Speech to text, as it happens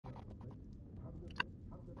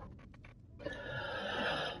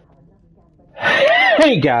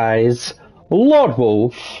Hey guys, Lord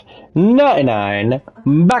Wolf 99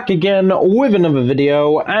 back again with another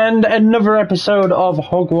video and another episode of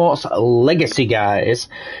Hogwarts Legacy, guys.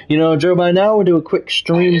 You know, Joe, by now we'll do a quick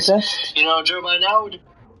stream test.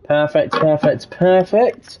 Perfect.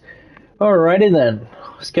 Alrighty then,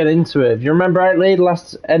 let's get into it. If you remember rightly,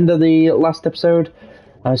 end of the last episode,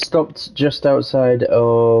 I stopped just outside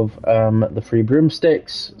of the Free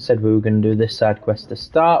Broomsticks, said we were going to do this side quest to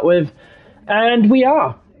start with, and we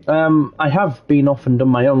are. I have been off and done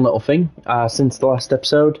my own little thing since the last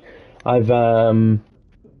episode. I've been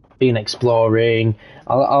exploring.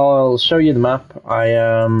 I'll show you the map.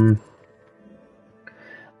 I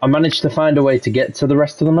managed to find a way to get to the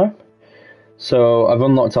rest of the map. So I've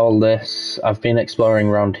unlocked all this. I've been exploring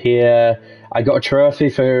around here. I got a trophy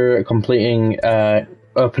for completing,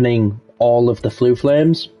 opening all of the Floo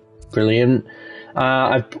Flames. Brilliant.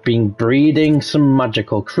 I've been breeding some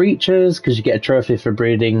magical creatures, because you get a trophy for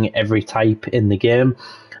breeding every type in the game.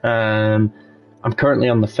 I'm currently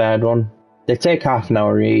on the third one. They take half an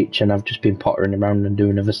hour each, and I've just been pottering around and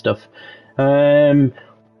doing other stuff. Yeah,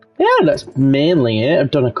 that's mainly it.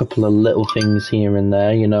 I've done a couple of little things here and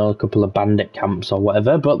there, you know, a couple of bandit camps or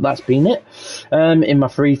whatever, but that's been it in my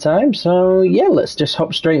free time. So, yeah, let's just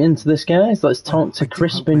hop straight into this, guys. Let's talk to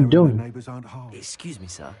Crispin Dunn. Excuse me,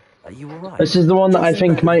 sir. Are you all right? This is the one that I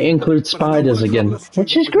think might include spiders again,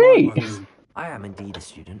 which is great. I am indeed a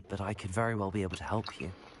student, but I could very well be able to help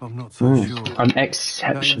you. I'm not so sure. I'm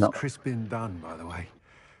exceptional. My name's Crispin Dunn, by the way.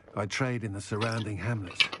 I trade in the surrounding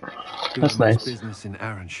hamlets. That's nice. Business in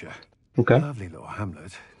Arranshire. Okay. Lovely little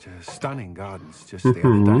hamlet. Just stunning gardens. Just the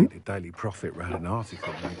other day, the Daily Prophet ran an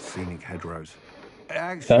article about scenic hedgerows.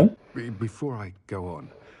 Actually, before I go on,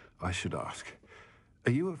 I should ask,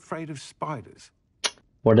 are you afraid of spiders?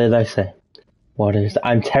 What did I say?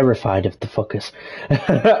 I'm terrified of the fuckers.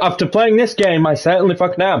 After playing this game, I certainly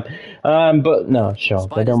fucking am. But no, sure,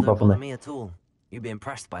 Spiders they don't bother me at all. You'd be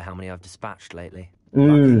impressed by how many I've dispatched lately.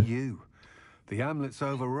 Lucky you. The hamlet's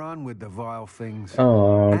overrun with the vile things.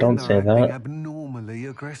 Oh, don't say that. Abnormally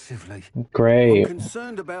aggressively. Great. I'm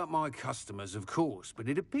concerned about my customers, of course, but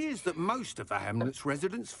it appears that most of the hamlet's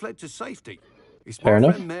residents fled to safety. It's Fair my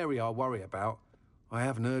enough. friend Mary I worry about. I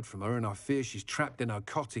haven't heard from her, and I fear she's trapped in her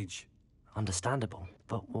cottage. Understandable,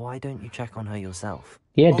 but why don't you check on her yourself?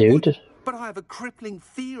 Yeah, dude. But I have a crippling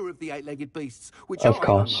fear of the eight-legged beasts, which Of I,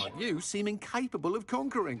 course. unlike you, seem incapable of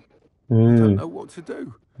conquering. I don't know what to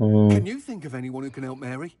do. Can you think of anyone who can help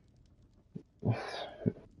Mary?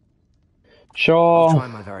 Sure. I'll try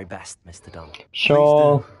my very best, Mr. Dunn.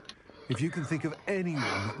 Sure. If you can think of anyone...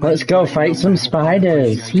 Let's go fight some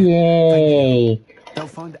spiders. Yay. They'll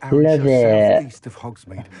find Love Arranshire it. southeast of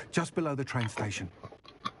Hogsmeade, just below the train station.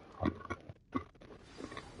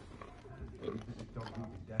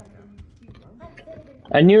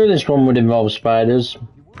 I knew this one would involve spiders.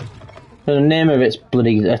 The name of it's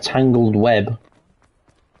bloody A Tangled Web.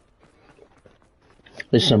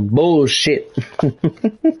 There's some bullshit.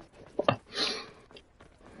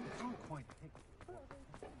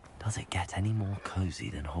 Does it get any more cozy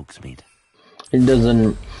than Hogsmeade? It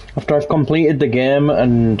doesn't. After I've completed the game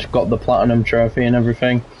and got the platinum trophy and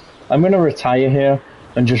everything, I'm going to retire here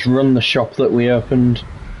and just run the shop that we opened.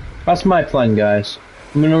 That's my plan, guys.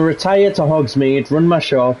 I'm going to retire to Hogsmeade, run my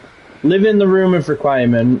shop, live in the Room of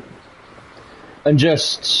Requirement, and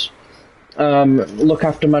just look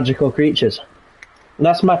after magical creatures.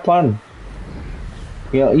 That's my plan.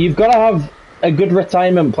 You know, you've got to have a good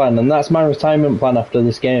retirement plan, and that's my retirement plan after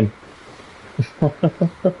this game.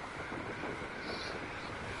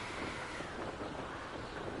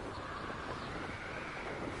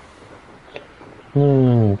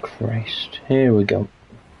 Oh, Christ. Here we go.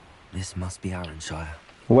 This must be Arranshire.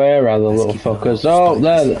 Where are the little keep an eye fuckers? out for Oh,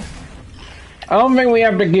 there. I don't think we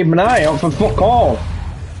have to keep an eye out for fuck all.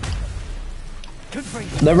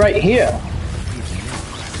 They're right here.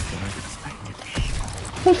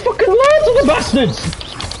 There's fucking loads of the bastards!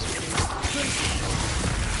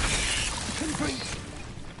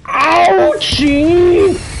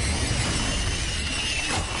 Ouchie!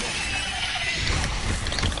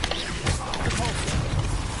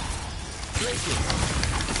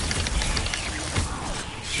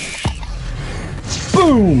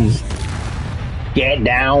 Boom! Get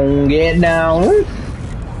down, get down.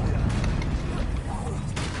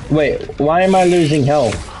 Wait, why am I losing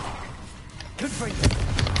health?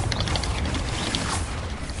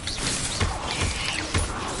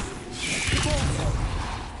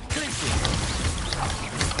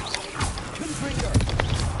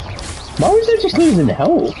 Why was I just losing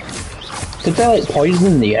health? Did they like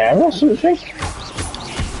poison the air or something?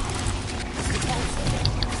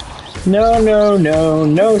 No, no, no,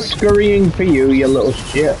 no scurrying for you, you little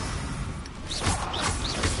shit.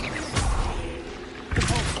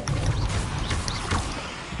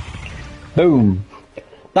 Boom.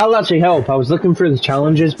 That'll actually help. I was looking through the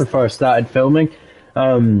challenges before I started filming.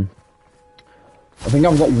 I think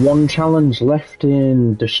I've got one challenge left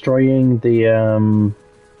in destroying the,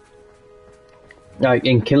 like,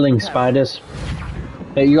 in killing spiders.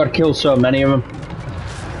 Yeah, you gotta kill so many of them.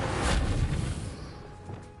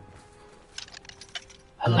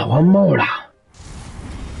 Hello, Amora.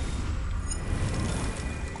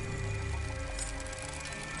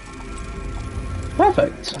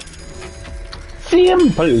 Perfect.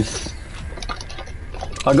 Simples.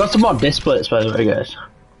 I got some more displays, by the way, guys.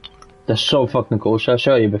 They're so fucking cool. Shall I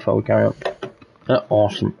show you before we carry on? They're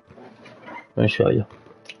awesome. Let me show you.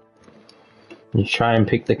 You try and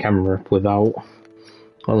pick the camera up without.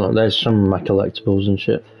 Oh no, there's some of my collectibles and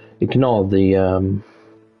shit. Ignore the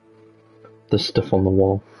stuff on the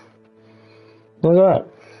wall. Look at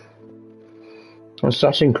that.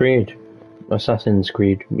 Assassin's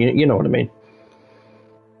Creed. You know what I mean.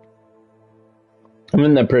 I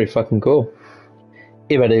mean, they're pretty fucking cool.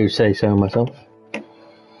 If I do say so myself.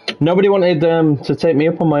 Nobody wanted to take me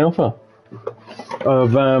up on my offer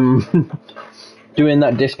of doing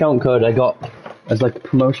that discount code I got as like a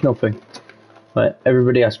promotional thing. Like,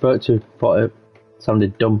 everybody I spoke to thought it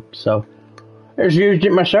sounded dumb, so I just used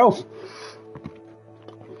it myself.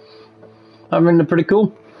 I think they're pretty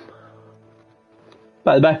cool.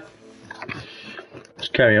 By the way, let's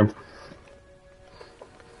carry on.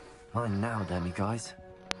 Mine now, damn you guys.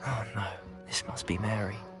 Oh no, this must be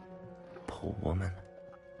Mary. Poor woman.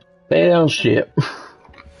 Hell shit.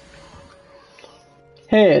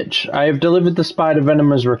 H, I have delivered the spider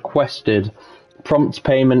venom as requested. Prompt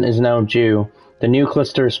payment is now due. The new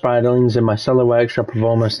cluster of spiderlings in my cellar workshop have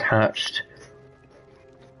almost hatched.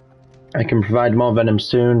 I can provide more venom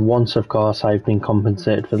soon, once of course I've been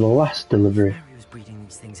compensated for the last delivery. Mary was breeding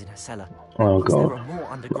these things in her cellar. Oh god. There are more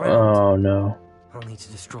underground. Oh no. I'll need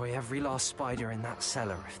to destroy every last spider in that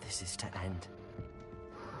cellar if this is to end.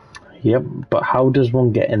 Yep, but how does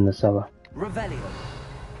one get in the cellar? Revelio.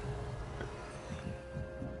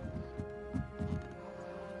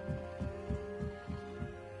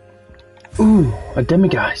 Ooh, a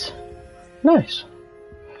demiguise. Nice.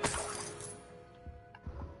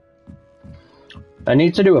 I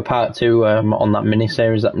need to do a part 2 on that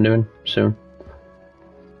mini-series that I'm doing soon.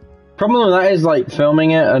 Problem with that is, like,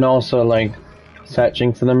 filming it and also, like,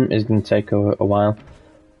 searching for them is going to take a while.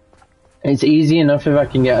 It's easy enough if I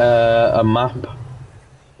can get a map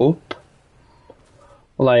up.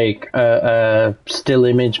 Like, a still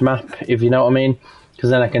image map, if you know what I mean.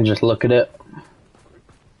 Because then I can just look at it.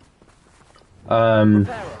 But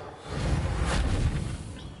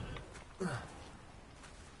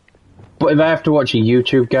if I have to watch a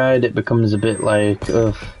YouTube guide, it becomes a bit like,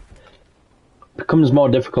 becomes more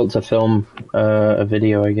difficult to film a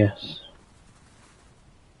video, I guess.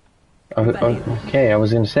 Okay, I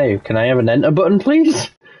was going to say, can I have an enter button,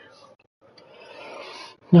 please?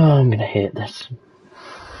 No, I'm going to hate this.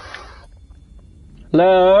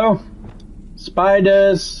 Hello?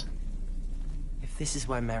 Spiders? If this is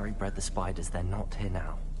where Mary bred the spiders, they're not here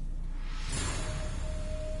now.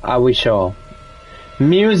 Are we sure?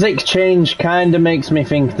 Music change kinda makes me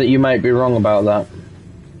think that you might be wrong about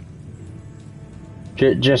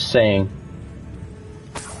that. Just saying.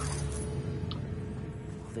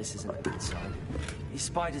 This isn't a good sign. These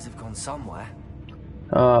spiders have gone somewhere.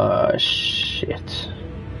 Oh, shit.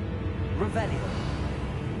 Revelio.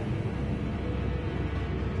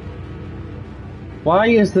 Why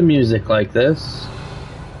is the music like this?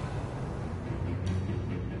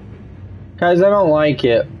 Guys, I don't like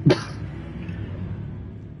it.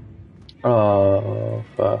 Oh,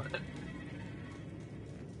 fuck.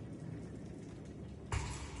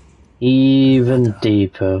 Even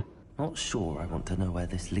deeper. Not sure I want to know where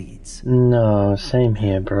this leads. No, same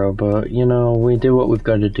here, bro, but, you know, we do what we've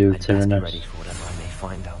got to do, Tyrannus. Ready for whatever I may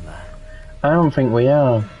find down there. I don't think we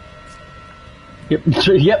are. Yep,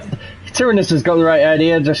 yep. Tyrannus has got the right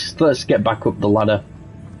idea, just let's get back up the ladder.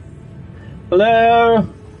 Hello?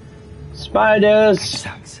 Spiders?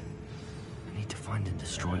 Sacks. I need to find and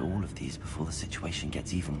destroy all of these before the situation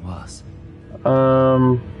gets even worse.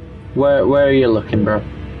 Where are you looking, bro?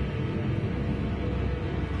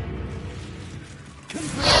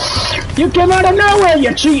 You came out of nowhere,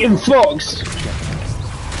 you cheating fucks!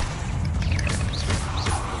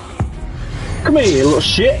 Come here, you little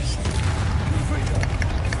shit!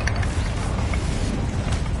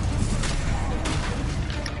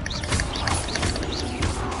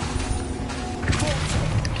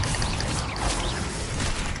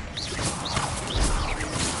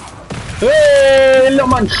 Hey, little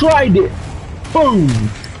man tried it! Boom!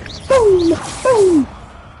 Boom! Boom!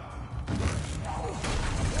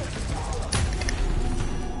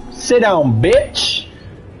 Sit down, bitch!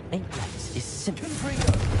 Apex is simple.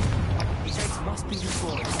 These eggs must be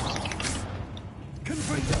destroyed.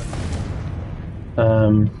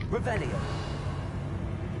 Revelio.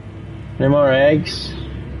 Any more eggs?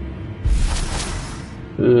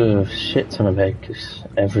 Ugh, shit ton of eggs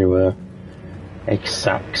everywhere. Egg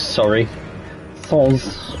sacks, sorry.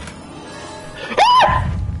 Falls.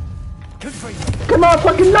 Ah! Come on,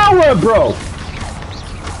 fucking nowhere, bro!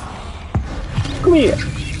 Come here,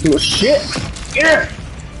 you little shit! Yeah!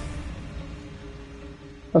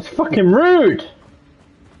 That's fucking rude!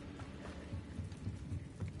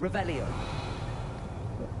 Revelio.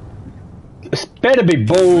 This better be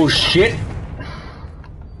bullshit!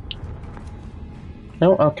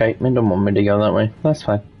 No, okay, they don't want me to go that way. That's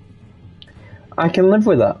fine. I can live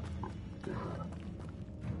with that.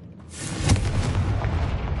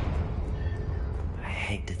 I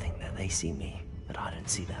hate to think that they see me, but I don't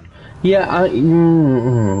see them. Yeah,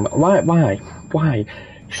 why?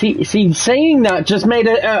 See, saying that just made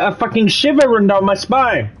a fucking shiver run down my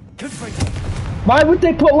spine. Why would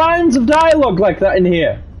they put lines of dialogue like that in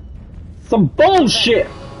here? Some bullshit!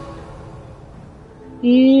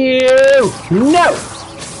 You! No!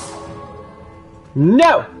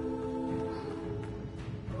 No!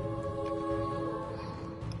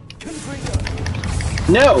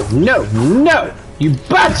 No, no, no! You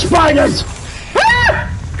bad spiders! Ah!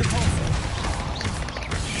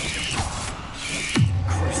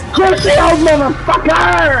 Crush the old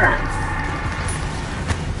motherfucker!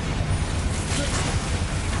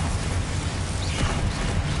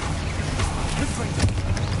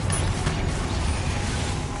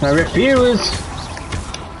 I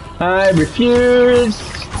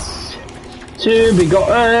refuse to be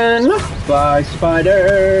gotten by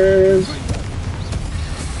spiders.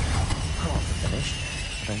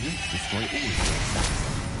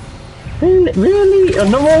 Really?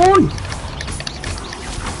 Another one?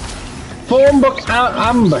 Phone book out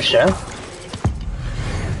ambusher.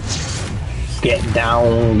 Get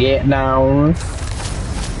down, get down.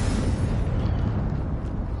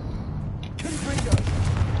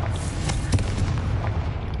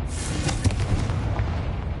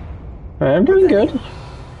 I'm doing good.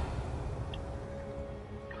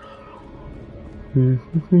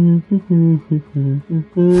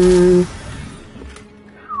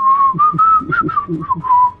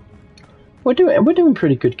 We're doing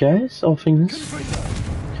pretty good, guys. All things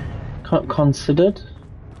considered.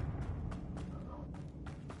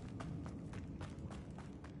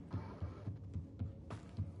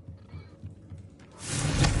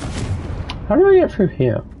 How do I get through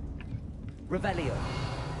here? Revelio.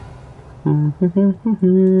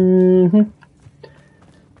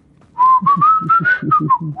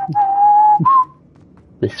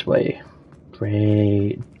 This way.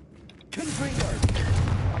 Great.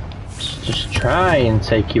 Just try and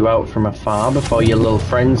take you out from afar before your little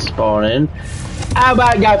friends spawn in. How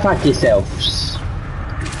about go fuck yourselves?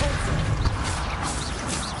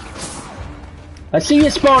 I see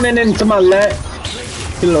you spawning into my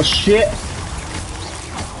left, you little shit.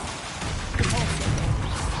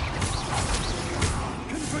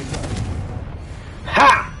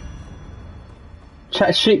 Ha!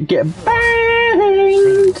 Chat shit, get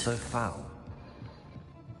banged. So foul.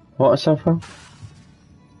 What is so foul?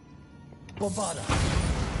 Bombarda.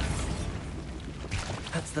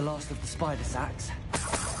 That's the last of the spider sacks.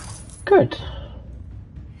 Good.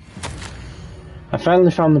 I finally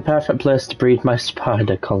found the perfect place to breed my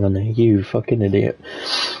spider colony, you fucking idiot.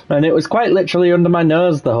 And it was quite literally under my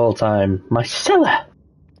nose the whole time. My cellar!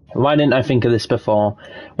 Why didn't I think of this before?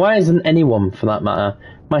 Why isn't anyone, for that matter?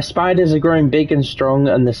 My spiders are growing big and strong,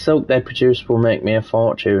 and the silk they produce will make me a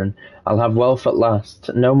fortune. I'll have wealth at last.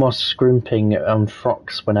 No more scrimping on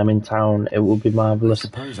frocks when I'm in town. It will be marvellous. I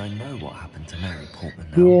suppose I know what happened to Mary Portman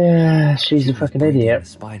now. Yeah, she's a fucking idiot.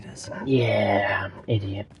 Spiders. Yeah,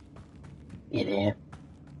 idiot. Idiot.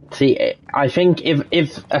 See, I think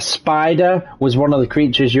if a spider was one of the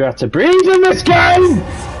creatures you had to breed in this game,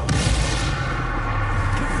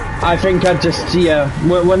 I think I'd just, yeah,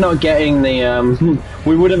 we're not getting the,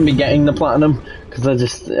 we wouldn't be getting the platinum, because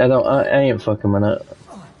I ain't fucking with it.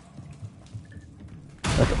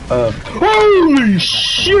 Holy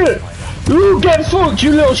shit! Ooh, get fucked,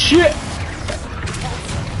 you little shit!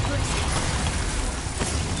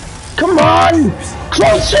 Come on!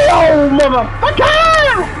 Close it, old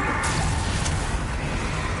motherfucker!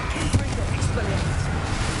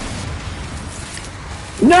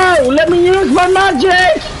 No! Let me use my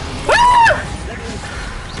magic! Ah!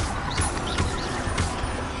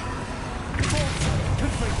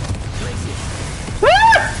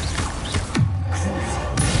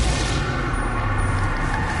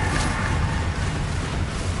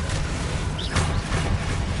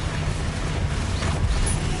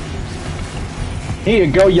 Here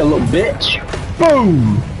you go, you little bitch.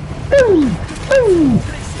 Boom! Boom! Boom!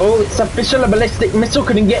 Oh, it's official. A ballistic missile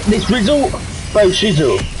couldn't get this result. Bo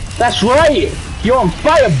shizzle. That's right! You're on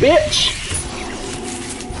fire, bitch!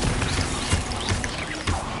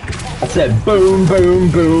 I said boom, boom,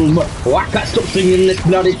 boom. Oh, I can't stop singing this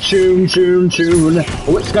bloody tune, tune, tune.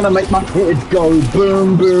 Oh, it's gonna make my head go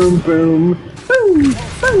boom, boom, boom. Boom,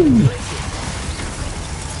 boom.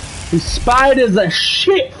 These spiders are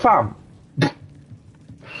shit, fam.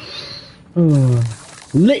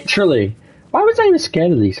 Literally. Why was I even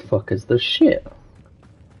scared of these fuckers? They're shit.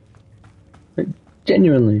 Like,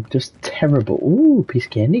 genuinely, just terrible. Ooh, piece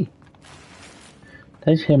of candy.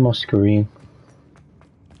 Let's hear my screen.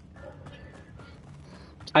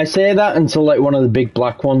 I say that until like one of the big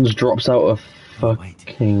black ones drops out of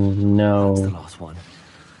fucking no. That's the last one.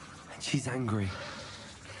 And she's angry.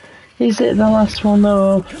 Is it the last one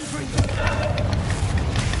though?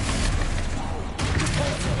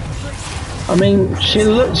 I mean, she's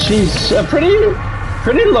a pretty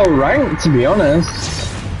low rank, to be honest.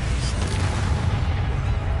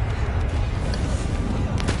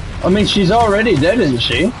 I mean, she's already dead, isn't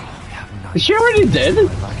she? Is she already dead?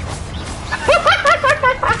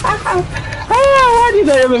 Oh, why did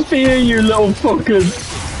I ever fear you, little fuckers?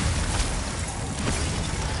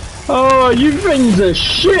 Oh, you things are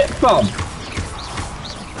shit, fam.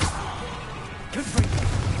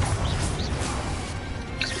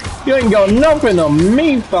 You ain't got nothing on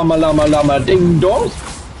me, fama lama lama ding dong.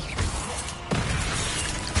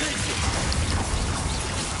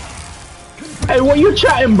 Hey, what you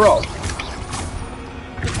chatting, bro?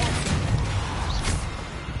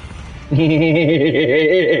 Victory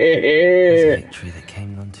that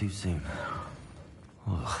came none too soon.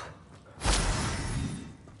 Well,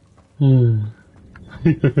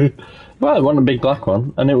 I won a big black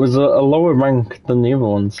one, and it was a lower rank than the other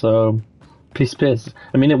one, so piss.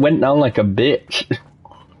 I mean, it went down like a bitch.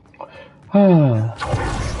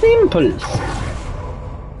 Simple.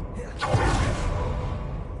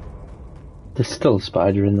 There's still a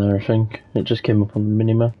spider in there, I think. It just came up on the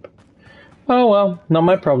minimap. Oh well, not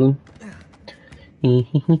my problem. Oh,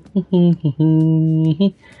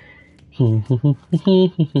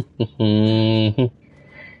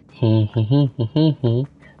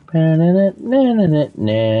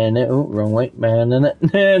 wrong way.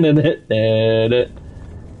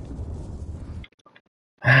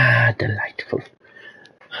 Ah, delightful.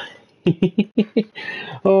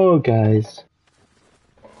 Oh, guys.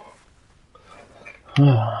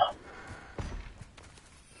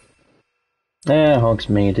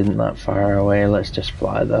 Hogsmeade isn't that far away. Let's just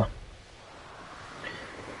fly there.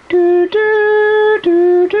 Do do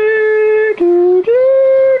do do do do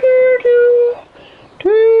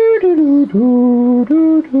do do do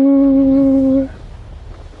do do.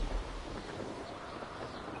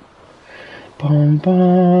 Bum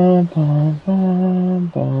bum bum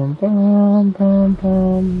bum bum bum bum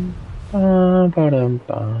bum bum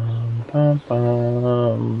bum bum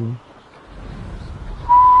bum.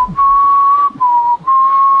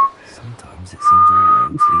 Sometimes it seems all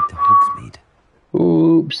roads lead to Hogsmeade.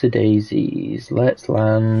 Oops, daisies. Let's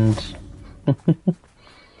land.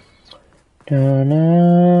 No,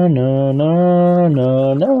 no, no, no,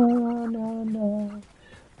 no, no, no, no.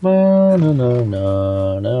 No, no, no,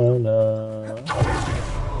 no, no, no.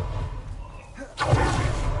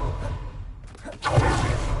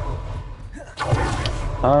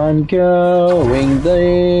 I'm going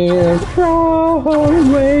the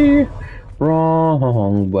wrong way.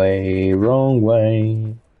 Wrong way, wrong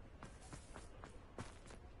way.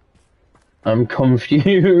 I'm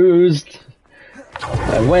confused.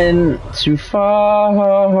 I went too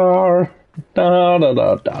far. Da da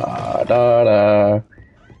da da da da.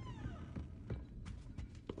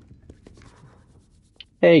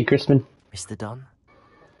 Hey, Crispin. Mr. Dunn,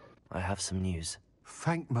 I have some news.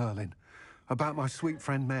 Thank Merlin. About my sweet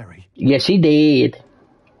friend Mary. Yes, he did.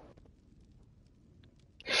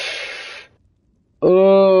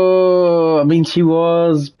 Oh, I mean, she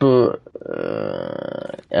was, but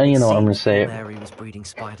you know what I'm gonna say. Mary was breeding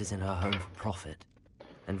spiders in her home for profit,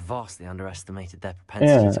 and vastly underestimated their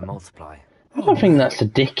propensity to multiply. I don't think that's a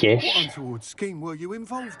dickish. What untoward scheme were you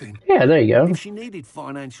involved in? Yeah, there you go. If she needed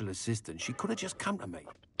financial assistance, she could have just come to me.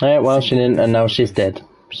 Yeah, well, she didn't, and now she's dead.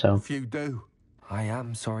 So. If you do. I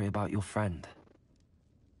am sorry about your friend,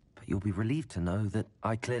 but you'll be relieved to know that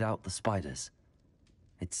I cleared out the spiders.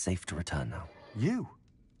 It's safe to return now. You?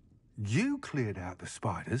 You cleared out the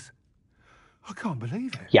spiders? I can't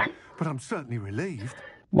believe it. Yeah. But I'm certainly relieved.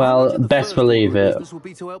 Well, best believe it. Will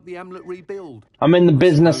be to help the Hamlet rebuild. I'm in the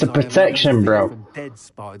business of protection, bro. Dead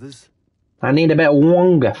spiders. I need a bit of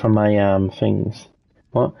longer for my things.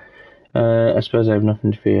 What? I suppose I have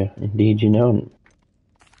nothing to fear. Indeed, you don't.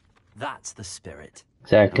 That's the spirit.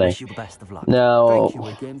 Exactly. I wish you the best of luck. Now, Thank you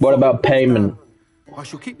again, what Father about payment? I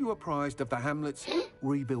shall keep you apprised of the hamlet's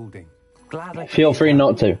rebuilding. Glad I could Feel be free of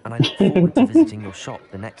not help, to. and I look forward to visiting your shop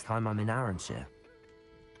the next time I'm in Arranshire.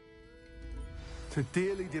 To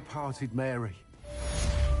dearly departed Mary.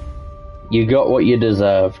 You got what you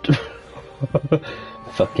deserved.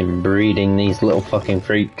 Fucking breeding these little fucking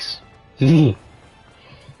freaks. No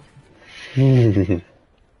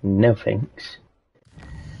thanks.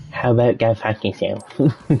 How about go fuck yourself?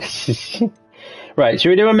 Right, should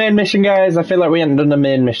we do a main mission, guys? I feel like we haven't done a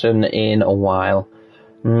main mission in a while.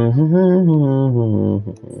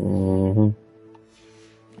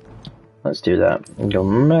 Let's do that. And go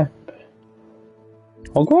map.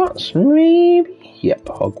 Hogwarts, maybe? Yep,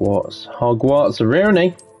 Hogwarts. Hogwarts,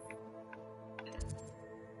 Rooney.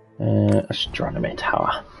 Astronomy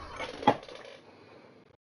Tower.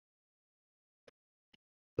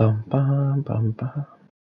 Bum bum bum bum.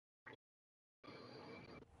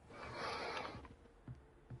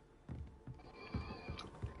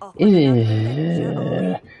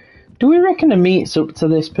 Do we reckon Amit's up to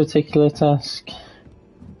this particular task?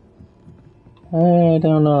 I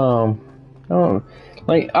don't know.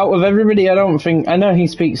 Like, out of everybody, I don't think... I know he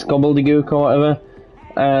speaks gobbledygook or whatever.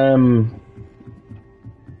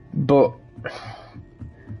 But...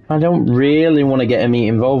 I don't really want to get Amit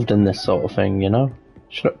involved in this sort of thing, you know?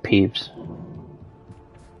 Shut up, Peeves.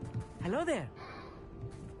 Hello there.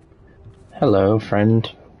 Hello,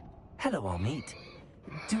 friend. Hello, Amit.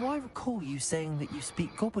 Do I recall you saying that you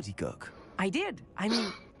speak gobbledygook? I did. I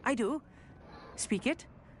mean, I do. Speak it.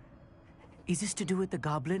 Is this to do with the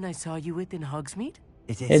goblin I saw you with in Hogsmeade?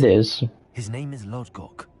 It is. It is. His name is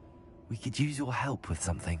Lodgok. We could use your help with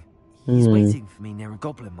something. He's waiting for me near a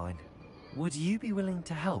goblin mine. Would you be willing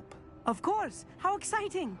to help? Of course. How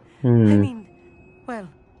exciting. I mean, well,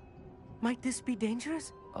 might this be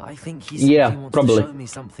dangerous? I think he simply wants probably. to show me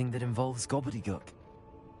something that involves gobbledygook.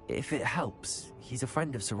 If it helps, he's a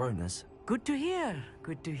friend of Sirona's. Good to hear.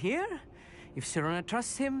 Good to hear. If Sirona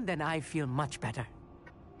trusts him, then I feel much better.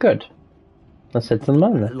 Good. Let's head to the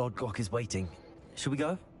mine then. Lodgok is waiting. Shall we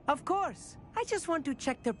go? Of course. I just want to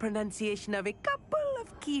check the pronunciation of a couple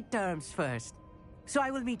of key terms first. So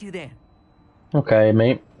I will meet you there. Okay,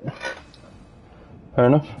 mate. Fair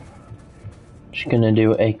enough. Just gonna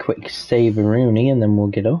do a quick save Rooney and then we'll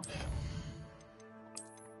get off.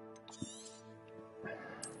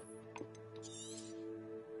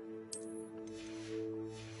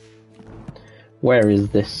 Where is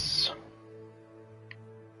this?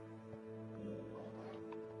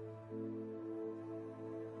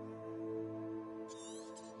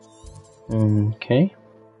 Okay.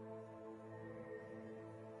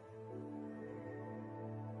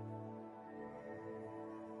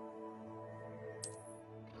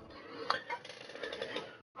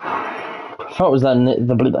 What was that? I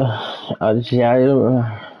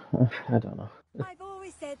don't know. I've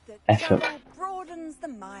always said that Effort. travel broadens the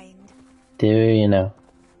mind. Do you know?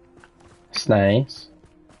 It's nice.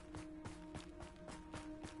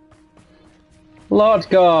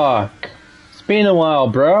 Lodgok! It's been a while,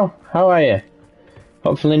 bro. How are you?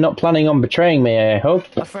 Hopefully not planning on betraying me, I hope.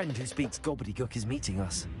 A friend who speaks gobbledygook is meeting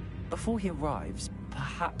us. Before he arrives,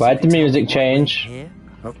 perhaps... Why'd the music change?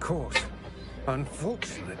 Of course.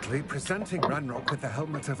 Unfortunately, presenting Ranrok with the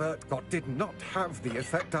Helmet of Urtkot did not have the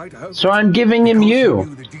effect I'd hoped. So I'm giving him Because you. he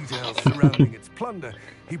knew the details surrounding its plunder,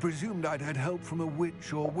 he presumed I'd had help from a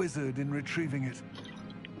witch or wizard in retrieving it.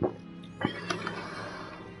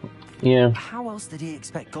 Yeah. How else did he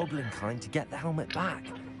expect Goblinkind to get the helmet back?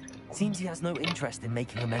 Seems he has no interest in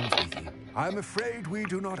making amends with you. I'm afraid we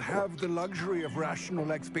do not have the luxury of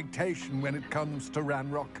rational expectation when it comes to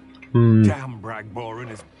Ranrok. Damn Bragbor and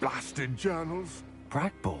his blasted journals.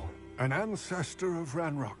 Bragbor? An ancestor of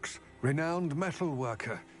Ranrock's, renowned metal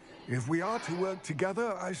worker. If we are to work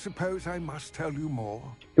together, I suppose I must tell you more.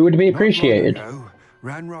 It would be appreciated. Not long ago,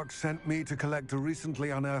 Ranrock sent me to collect a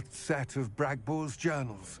recently unearthed set of Bragbor's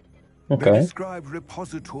journals. Okay. They described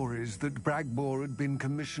repositories that Bragbor had been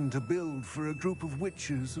commissioned to build for a group of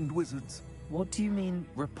witches and wizards. What do you mean,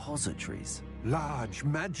 repositories? Large,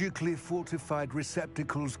 magically fortified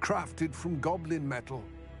receptacles crafted from goblin metal.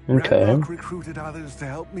 Okay. Ranrok recruited others to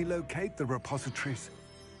help me locate the repositories.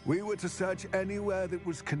 We were to search anywhere that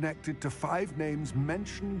was connected to 5 names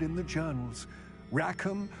mentioned in the journals.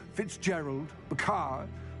 Rackham, Fitzgerald, Bakar,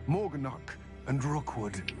 Morganach, and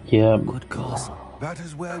Rookwood. Yeah. Good cause. That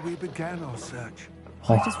is where we began our search.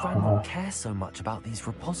 Why does Ranrok care so much about these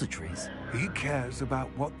repositories? He cares about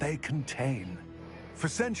what they contain. For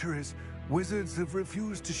centuries, Wizards have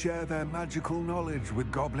refused to share their magical knowledge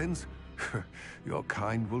with goblins. Your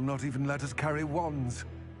kind will not even let us carry wands.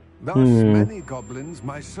 Thus, many goblins,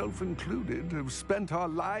 myself included, have spent our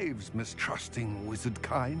lives mistrusting wizard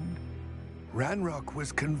kind. Ranrok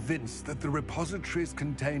was convinced that the repositories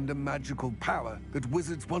contained a magical power that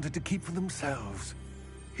wizards wanted to keep for themselves.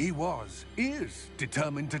 He is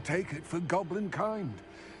determined to take it for goblin kind.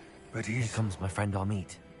 But Here comes my friend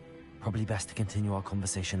Amit. Probably best to continue our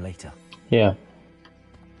conversation later. Yeah.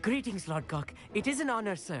 Greetings, Lodgok. It is an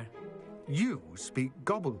honor, sir. You speak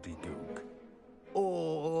gobbledygook.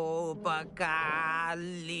 Oh, Bacalio.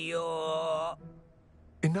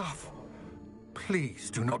 Enough. Please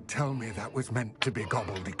do not tell me that was meant to be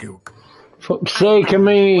gobbledygook. Fuck's sake,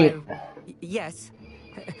 Amit! Well, yes.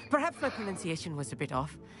 Perhaps my pronunciation was a bit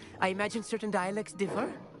off. I imagine certain dialects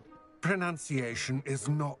differ. Pronunciation is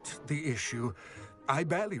not the issue. I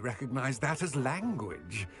barely recognize that as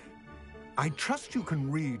language. I trust you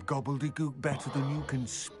can read gobbledygook better than you can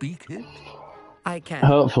speak it. I can.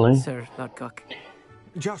 Hopefully. Sir Lodgok.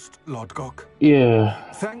 Just Lodgok.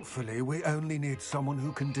 Yeah. Thankfully, we only need someone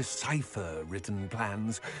who can decipher written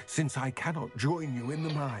plans, since I cannot join you in the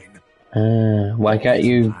mine. Why can't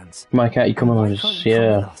you come with us?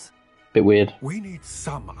 Yeah. Bit weird. We need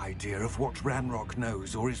some idea of what Ranrok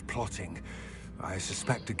knows or is plotting. I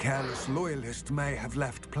suspect a careless loyalist may have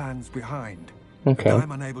left plans behind. Okay. But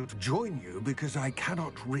I'm unable to join you because I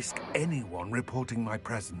cannot risk anyone reporting my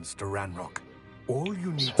presence to Ranrok. All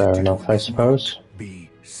you need Fair to enough, do I is suppose. not be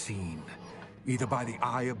seen, either by the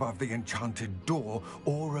eye above the enchanted door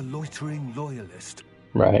or a loitering loyalist.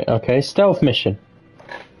 Right, okay. Stealth mission.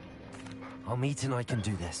 Amit and I can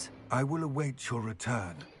do this. I will await your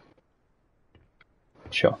return.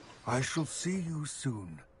 Sure. I shall see you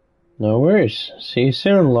soon. No worries. See you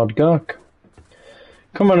soon, Lodgok.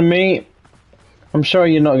 Come on, Amit. I'm sure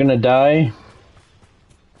you're not gonna die.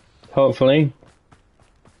 Hopefully.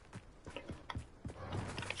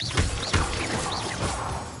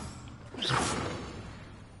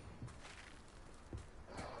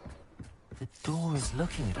 The door is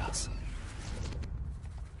looking at us.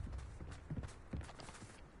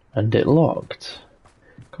 And it locked.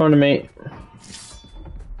 Come on, Amit.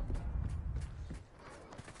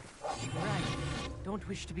 Right. Don't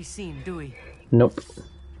wish to be seen, do we? Nope.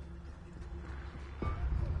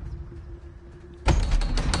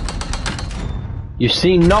 You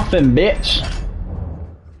see nothing, bitch.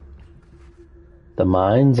 The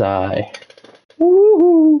mind's eye.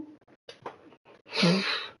 Woohoo!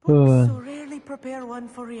 Books so rarely prepare one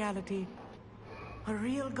for reality. A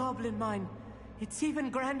real goblin mine. It's even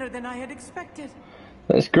grander than I had expected.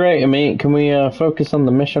 That's great, Amit. Can we focus on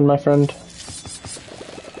the mission, my friend?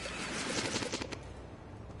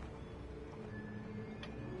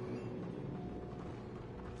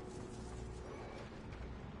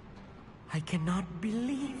 I cannot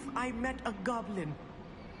believe I met a goblin.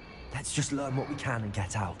 Let's just learn what we can and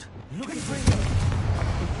get out. Look at it.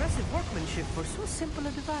 Impressive workmanship for so simple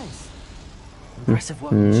a device. Impressive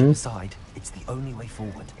workmanship aside, it's the only way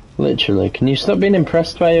forward. Literally. Can you stop being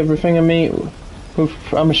impressed by everything, Amit?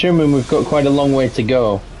 I'm assuming we've got quite a long way to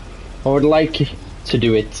go. I would like to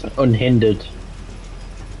do it unhindered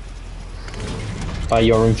by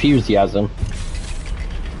your enthusiasm.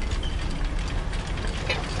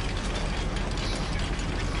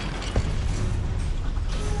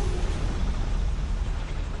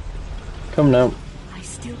 Come now. I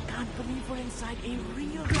still can't believe we're inside a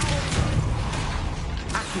real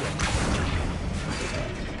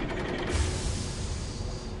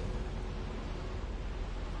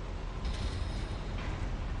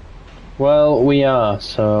Well, we are,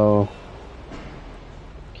 so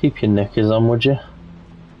keep your knickers on, would you?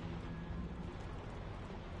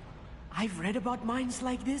 I've read about mines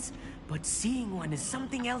like this, but seeing one is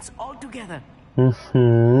something else altogether.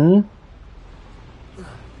 Mm-hmm.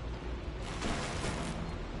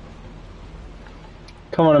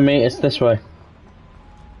 Come on, Amit, it's this way.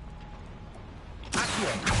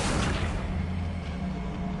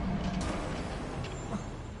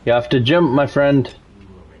 You have to jump, my friend.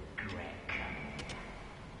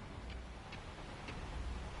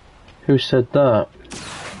 Who said that?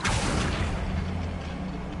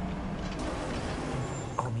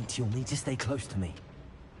 Amit, you'll need to stay close to me.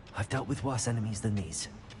 I've dealt with worse enemies than these.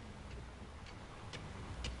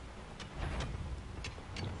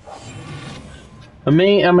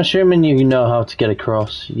 Amit, I'm assuming you know how to get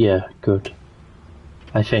across. Yeah, good.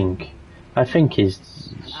 I think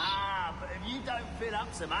he's... Ah, but if you don't fill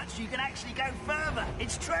up so much, you can actually go further.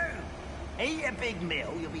 It's true. Eat a big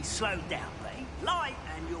meal, you'll be slowed down, but eat light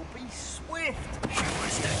and you'll be swift.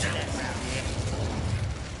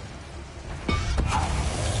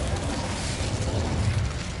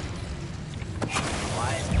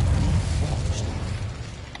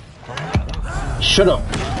 Shut up.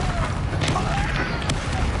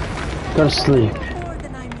 Go to sleep. More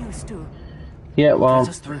than I'm used to. Yeah, well, Get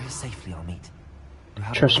us through here safely, Amit. You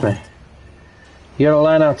have trust it me. right. You gotta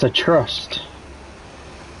learn how to trust.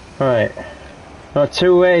 Right. There are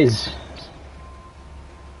two ways.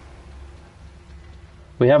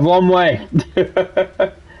 We have one way.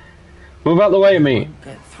 Move out the way, We Amit. won't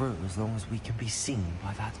get through as long as we can be seen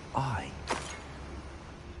by that eye.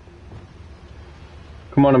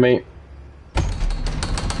 Come on, Amit.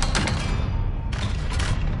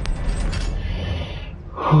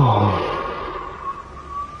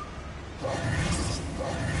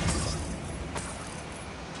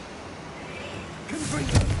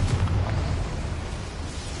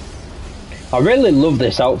 I really love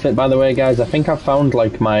this outfit, by the way, guys. I think I've found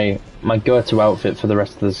like my go-to outfit for the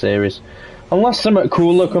rest of the series, unless something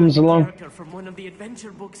cooler comes along. Character from one of the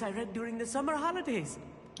adventure books I read during the summer holidays.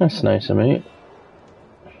 That's nice, Amit.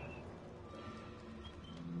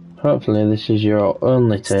 Hopefully, this is your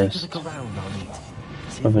only Let's take a taste look around, Amit.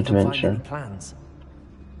 See of if we can find adventure. any plans.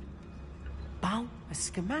 Wow, a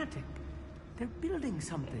schematic. They're building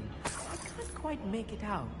something. I can't quite make it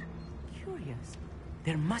out. Curious.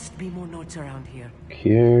 There must be more notes around here.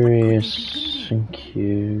 Curious and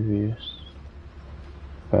curious.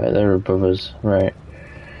 Right, they're above us. Right.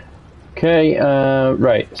 Okay,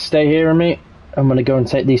 right. Stay here, Amit. I'm gonna go and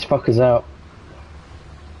take these fuckers out.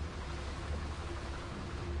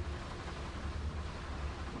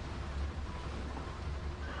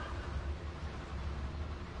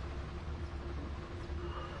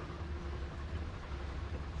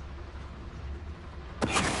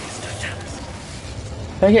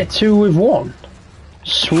 I get two with one.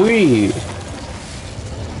 Sweet.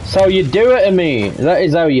 That's how you do it to me. That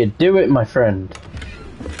is how you do it, my friend.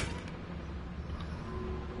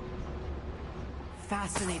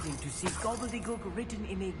 Fascinating to see gobbledygook written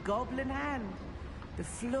in a goblin hand. The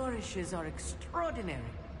flourishes are extraordinary.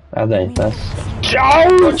 Are they? Mean, That's.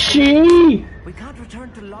 Ouchie! we can't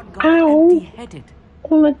return to Lodgok Ow. empty-headed.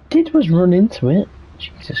 All I did was run into it.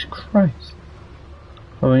 Jesus Christ.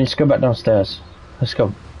 Oh, we need to go back downstairs. Let's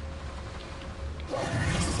go.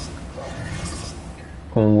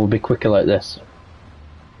 Come on, we'll be quicker like this.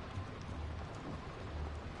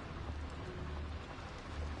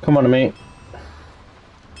 Come on, Amit.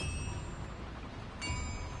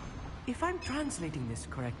 If I'm translating this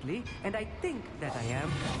correctly, and I think that I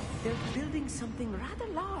am, they're building something rather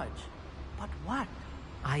large. But what?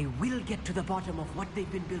 I will get to the bottom of what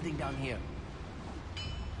they've been building down here.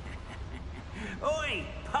 Oi,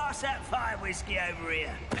 pass that fire whiskey over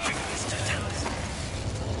here.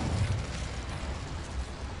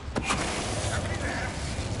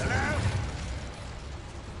 Hello?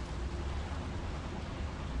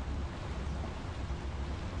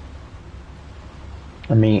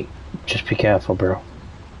 Amit, just be careful, bro.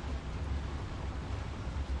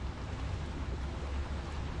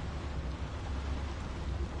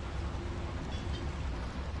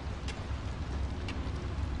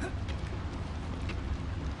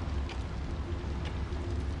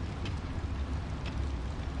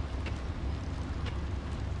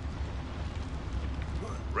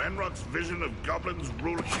 Ranrok's vision of goblins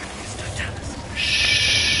ruling.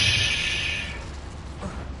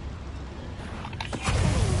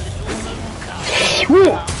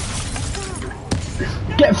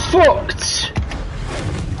 Get fucked!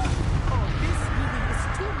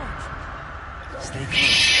 Stay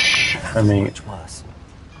close. I mean, Much worse.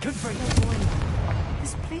 Good for you, boy.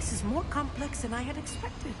 This place is more complex than I had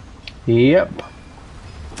expected. yep.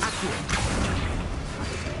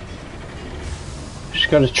 Just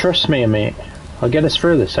gotta trust me, Amit. I'll get us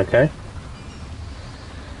through this, okay?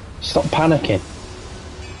 Stop panicking.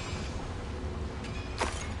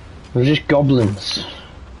 They're just goblins.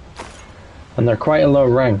 And they're quite a low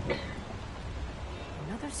rank.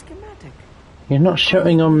 Another schematic. You're not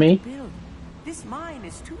shouting on me? Build. This mine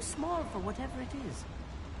is too small for whatever it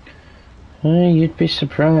is. You'd be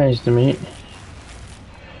surprised, Amit.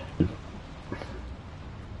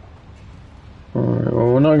 Alright,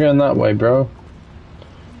 well, we're not going that way, bro.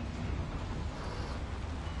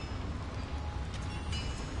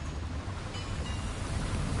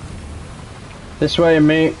 This way,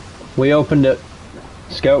 Amit. We opened it.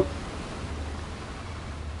 Let's go.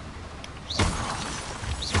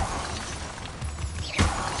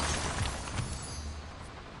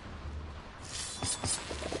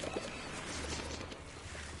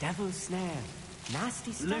 Devil's snare.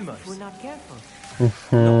 Nasty stuff Lumos. if we're not careful.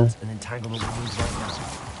 Not an entanglement we need right now.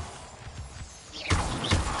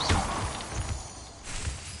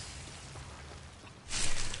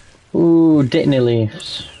 Ooh, Dittany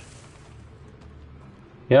leaves.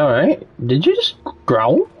 You alright? Did you just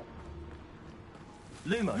growl?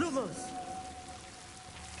 Lumos.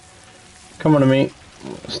 Come on, Amit.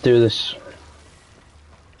 Let's do this.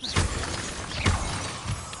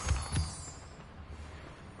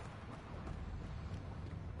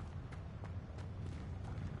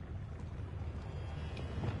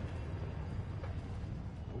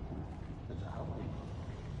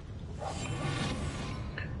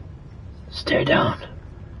 Stare down.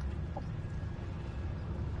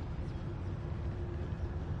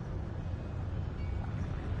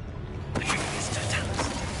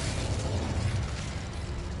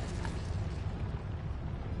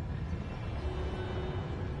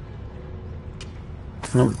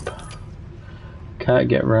 Nope. Can't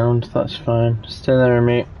get round, that's fine. Stay there,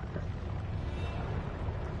 mate.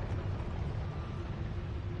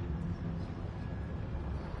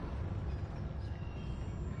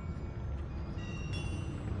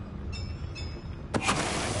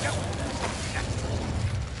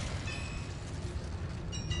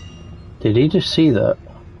 Did he just see that?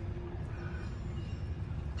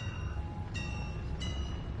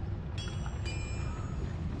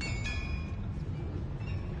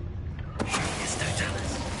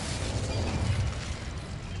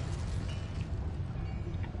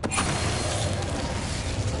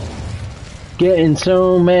 Getting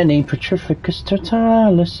so many Petrificus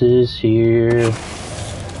Totalis here.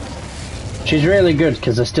 She's really good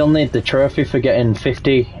because I still need the trophy for getting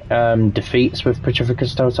 50 defeats with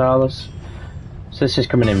Petrificus Totalis. So this is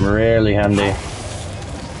coming in really handy.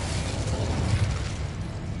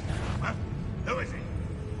 Who is he?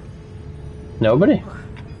 Nobody.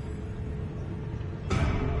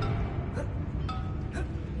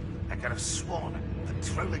 I could have sworn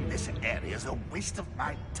patrolling this area is a waste of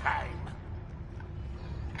my time.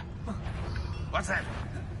 What's that?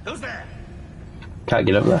 Who's there? Can't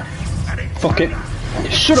get up there. Fuck it.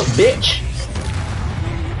 Shut up, bitch!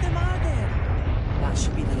 Many of them are there. That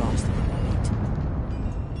should be the last of them,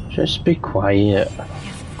 Amit. Just be quiet.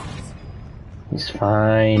 Yes, of course. It's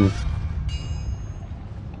fine.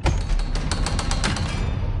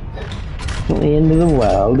 Not the end of the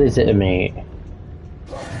world, is it, mate?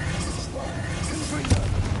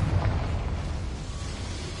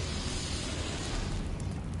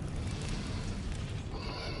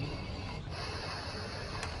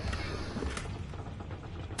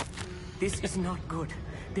 This is not good.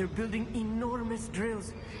 They're building enormous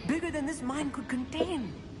drills, bigger than this mine could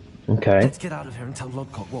contain. Okay, Let's get out of here and tell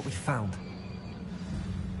Lodgok what we found.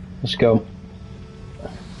 let's go.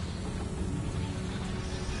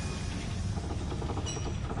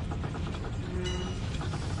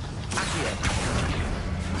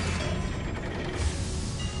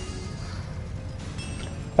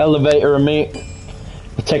 Elevator and me.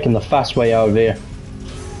 We're taking the fast way out of here.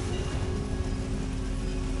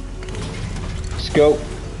 Let's go.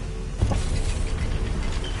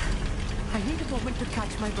 I need a moment to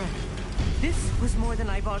catch my breath. This was more than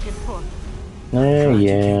I bargained for. Oh, Glad you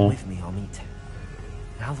came yeah. with me, Amit.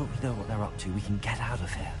 Now that we know what they're up to, we can get out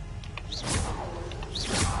of here.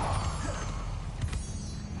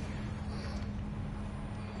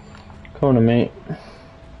 Come on, mate.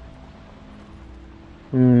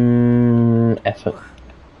 Effort.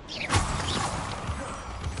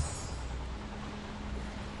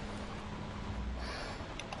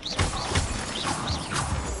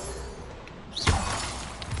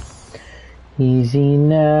 Easy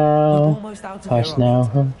now, Almost out of hush here, now,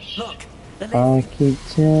 Amit. hush. Look, the lift. I keep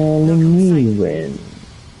telling you when.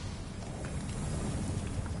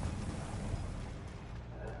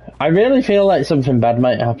 I really feel like something bad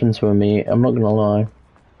might happen to me. I'm not gonna lie.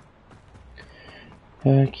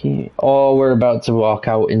 Okay. Oh, we're about to walk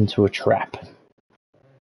out into a trap.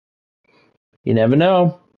 You never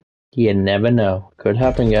know. You never know. Could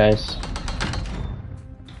happen, guys.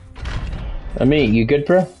 Amit, you good,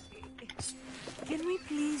 bro? Can we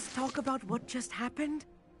please talk about what just happened?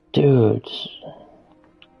 Dude.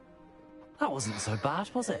 That wasn't so bad,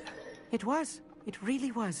 was it? It was. It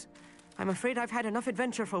really was. I'm afraid I've had enough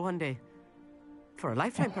adventure for one day. For a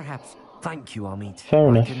lifetime, perhaps. Thank you, Amit. Fair I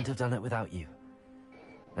enough. couldn't have done it without you.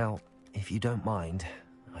 Now, if you don't mind,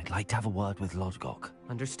 I'd like to have a word with Lodgok.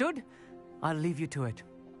 Understood? I'll leave you to it.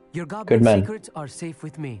 Your Good goblin man. secrets are safe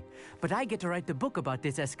with me, but I get to write the book about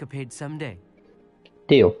this escapade someday.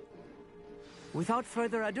 Deal. Without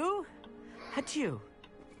further ado, adieu.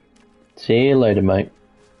 See you later, mate.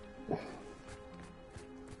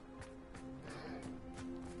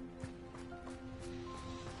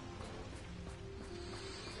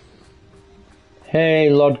 Hey,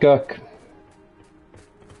 Lodgok.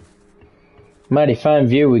 Mighty fine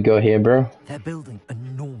view we got here, bro. They're building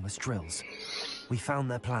enormous drills. We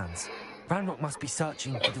found their plans. Ranrok must be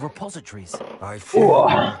searching for the repositories. I fear you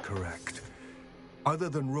are correct. Other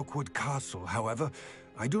than Rookwood Castle, however,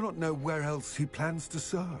 I do not know where else he plans to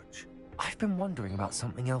search. I've been wondering about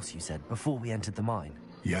something else you said before we entered the mine.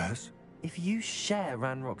 Yes? If you share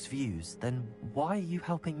Ranrock's views, then why are you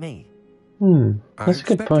helping me? That's a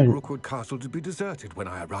good point. Rookwood Castle to be deserted when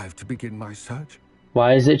I arrived to begin my search.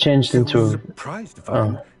 Why is it changed I into was surprised to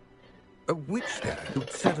find a witch there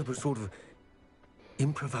who'd set up a sort of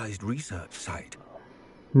improvised research site.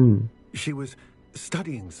 She was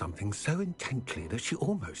studying something so intently that she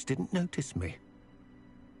almost didn't notice me.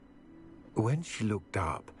 When she looked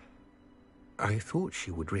up, I thought she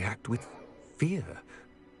would react with fear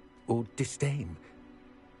or disdain.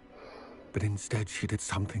 But instead she did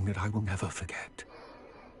something that I will never forget.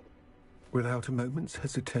 Without a moment's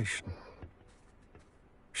hesitation,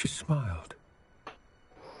 she smiled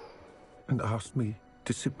and asked me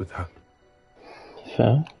to sit with her.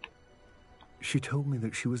 Fair. She told me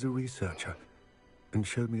that she was a researcher and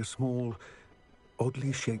showed me a small,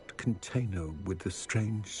 oddly shaped container with a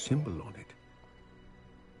strange symbol on it.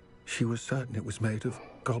 She was certain it was made of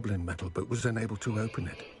goblin metal, but was unable to open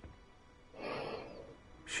it.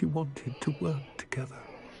 She wanted to work together.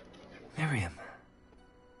 Miriam.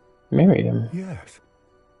 Miriam? Yes.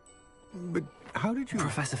 But how did you...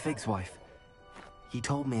 Professor Fig's wife. He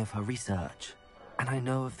told me of her research, and I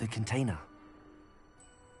know of the container.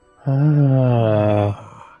 The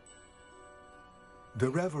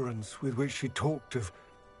reverence with which she talked of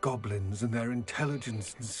goblins and their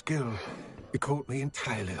intelligence and skill, it caught me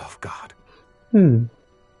entirely off guard.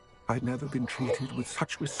 I'd never been treated with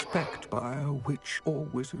such respect by a witch or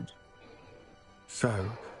wizard.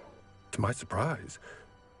 So, to my surprise,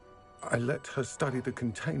 I let her study the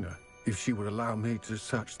container if she would allow me to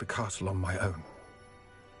search the castle on my own.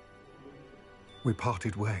 We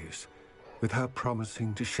parted ways, with her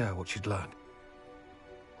promising to share what she'd learned.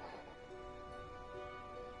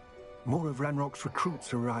 More of Ranrock's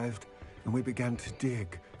recruits arrived, and we began to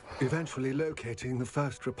dig, eventually locating the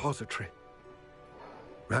first repository.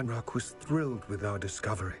 Ranrok was thrilled with our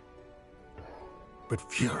discovery, but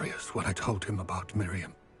furious when I told him about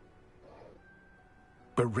Miriam.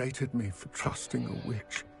 Berated me for trusting a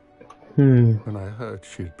witch when I heard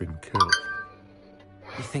she'd been killed.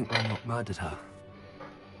 You think Ranrok murdered her?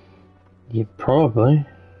 You probably.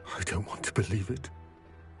 I don't want to believe it,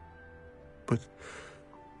 but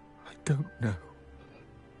I don't know.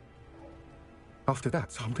 After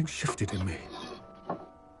that, something shifted in me.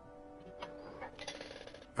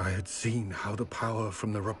 I had seen how the power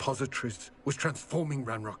from the repositories was transforming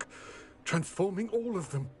Ranrok, transforming all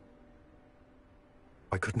of them.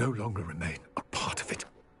 I could no longer remain a part of it.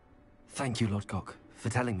 Thank you, Lodgok, for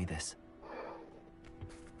telling me this.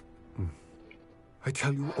 I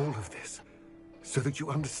tell you all of this so that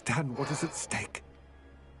you understand what is at stake.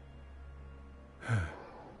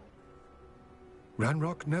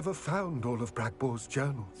 Ranrok never found all of Bragbor's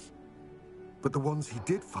journals, but the ones he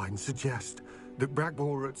did find suggest that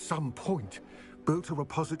Bragbor at some point built a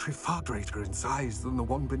repository far greater in size than the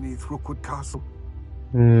one beneath Rookwood Castle.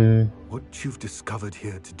 What you've discovered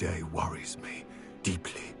here today worries me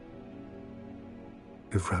deeply.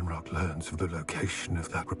 If Ranrok learns of the location of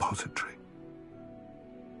that repository,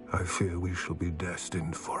 I fear we shall be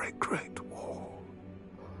destined for a great war.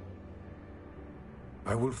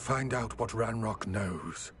 I will find out what Ranrok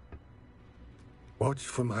knows. Watch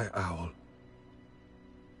for my owl.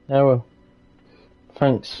 I will.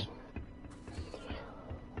 Thanks,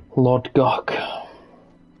 Lodgok.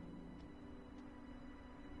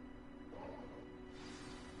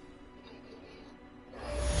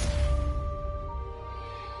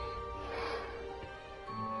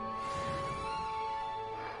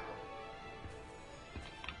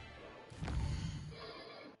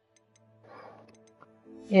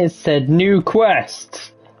 It said new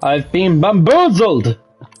quest. I've been bamboozled.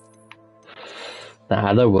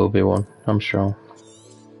 Nah, there will be one, I'm sure.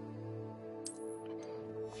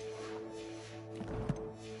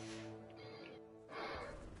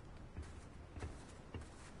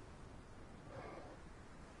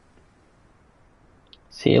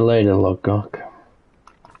 See you later, Lodgok.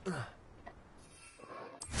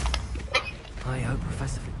 I hope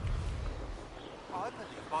Professor... I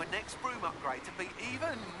believe my next broom upgrade to be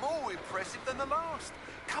even more impressive than the last.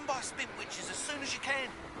 Come by Spin Witches as soon as you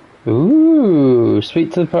can. Ooh,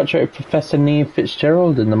 speak to the portrait of Professor Neve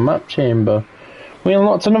Fitzgerald in the map chamber. We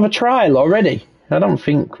unlocked another trial already. I don't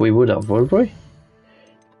think we would have, would we?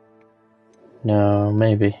 No,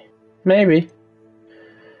 maybe. Maybe.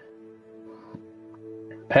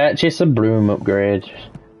 Purchase a broom upgrade.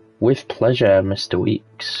 With pleasure, Mr.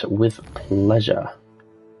 Weeks. With pleasure.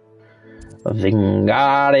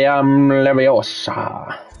 Vingarium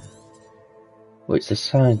Leviosa. Oh, it's a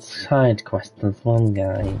side quest as well,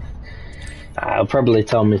 guys. I'll probably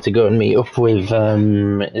tell me to go and meet up with,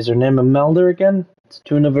 is her name Imelda again? To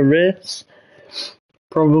do another race?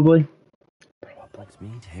 Probably.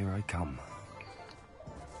 Meet, here I come.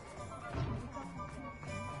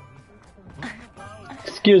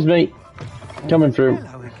 Excuse me. Coming through.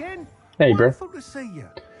 Hello again. Hey, bro. Wonderful to see you.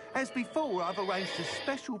 As before, I've arranged a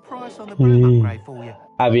special price on the broom upgrade for you.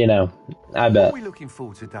 Have you now? I bet. What are we looking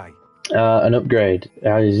for today? An upgrade.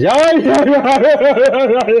 4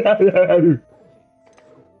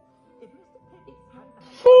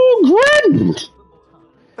 grand!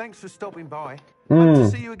 Thanks for stopping by. Hope to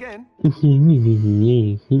see you again.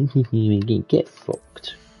 Get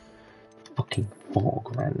fucked. Fucking 4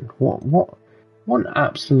 grand. What an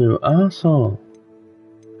absolute arsehole.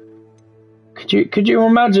 Could you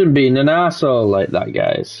imagine being an arsehole like that,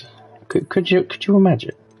 guys? Could you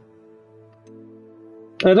imagine?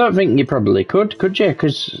 I don't think you probably could you?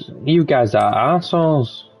 Because you guys are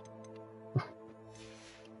arseholes.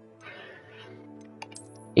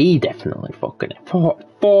 He definitely fucking it. 4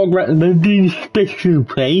 grand, the special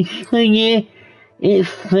price for you. It's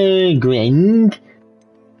 4 grand.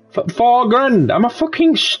 4 grand? I'm a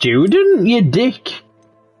fucking student, you dick.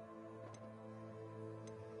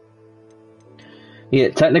 Yeah,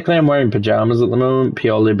 technically I'm wearing pajamas at the moment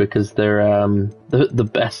purely because they're the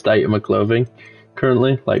best item of clothing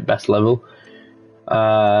currently, like best level.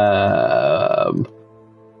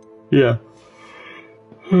 Yeah.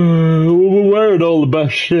 We're wearing all the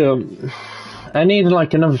best shit. I need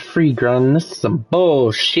like another 3 grand. This is some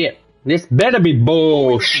bullshit. This better be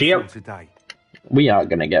bullshit. We aren't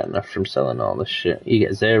gonna get enough from selling all this shit. You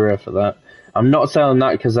get 0 for that. I'm not selling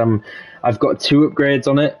that because I've got 2 upgrades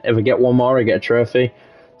on it. If I get 1 more, I get a trophy.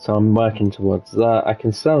 So I'm working towards that. I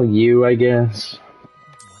can sell you, I guess.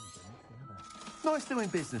 Nice doing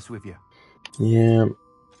business with you. Yeah.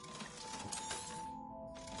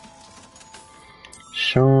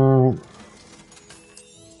 Sure.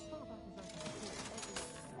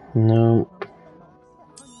 Nope.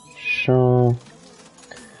 Sure.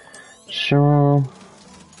 Sure.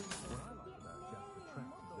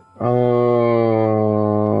 Oh,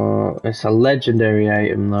 it's a legendary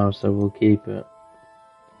item though, so we'll keep it.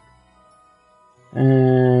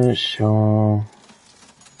 Sure.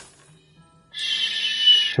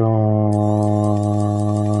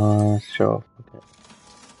 Sure. Okay.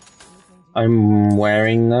 I'm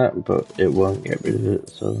wearing that, but it won't get rid of it,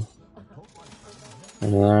 so.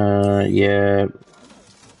 Yeah.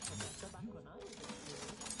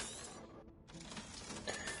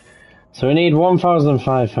 So we need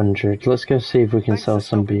 1,500. Let's go see if we can sell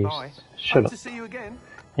some beasts. Shut up.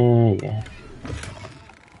 Yeah.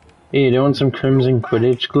 Hey, do you want some Crimson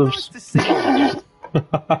Quidditch gloves?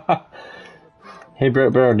 Hey,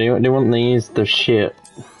 bro, do you want these? They're shit.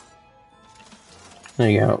 There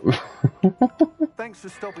you go. Thanks for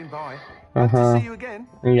stopping by. Hope to see you again.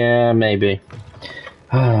 Yeah, maybe.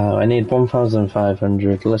 I need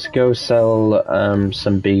 1,500. Let's go sell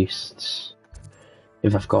some beasts.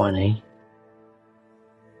 If I've got any.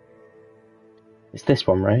 It's this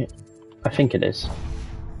one, right? I think it is.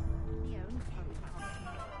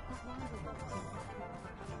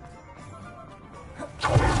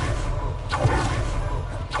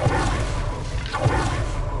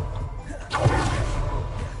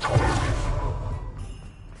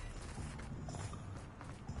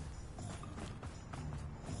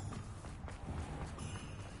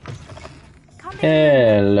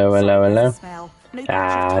 Hello.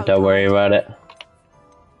 Don't worry about it.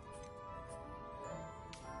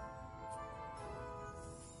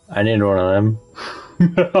 I need one of them.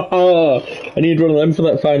 I need one of them for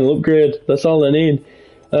that final upgrade. That's all I need.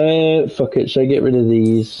 Fuck it. Should I get rid of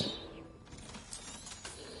these?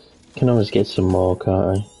 Can always get some more,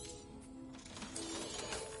 can't I?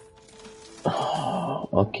 Oh,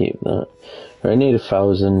 I'll keep that. I need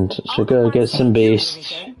 1,000. Should I go get some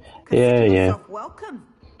beasts? Yeah.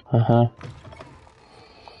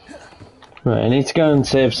 Right, I need to go and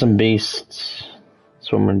save some beasts.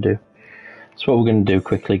 That's what I'm gonna do. That's what we're gonna do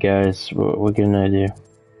quickly, guys. What we're gonna do.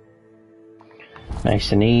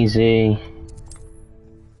 Nice and easy.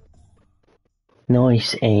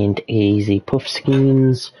 Nice and easy. Puff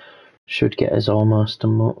skins should get us almost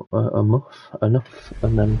enough, and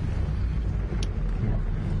then.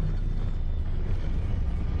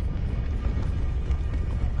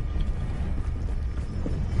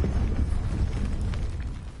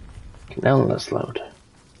 Now let's load.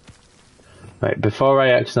 Right, before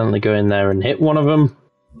I accidentally go in there and hit one of them,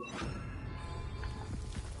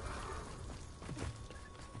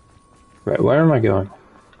 Right, where am I going?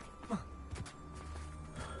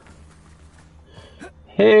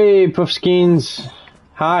 Hey, Puffskins!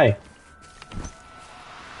 Hi!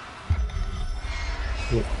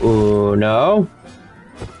 Oh, no?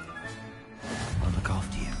 I'll look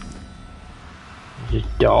after you.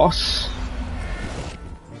 DOS?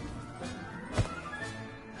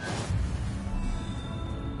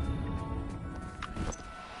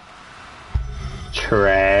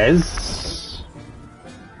 Trez?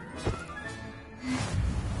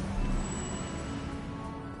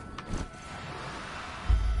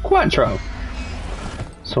 Quattro?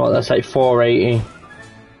 So what, that's like 480.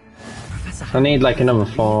 I need like another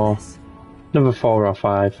 4. Another 4 or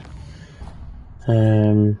 5.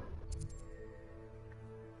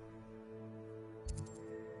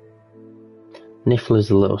 Niffler's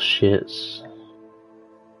the little shits.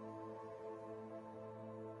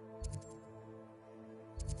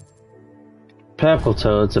 Purple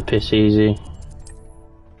toads are piss easy.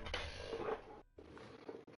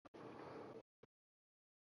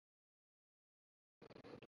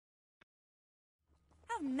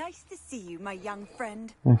 How nice to see you, my young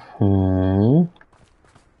friend. Mm-hmm.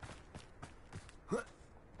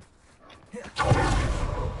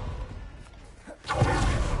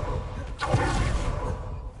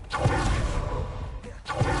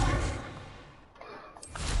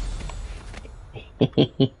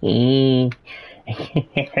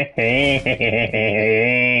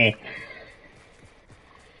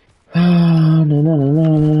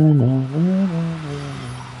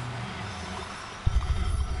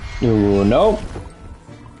 Oh, no.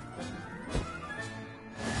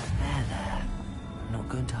 There. I'm not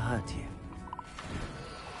going to hurt you.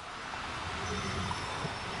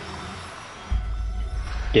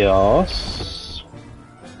 Yes.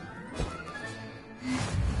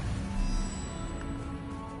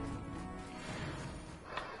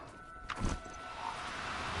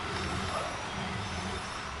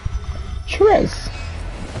 Trez.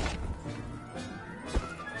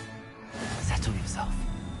 Settle yourself.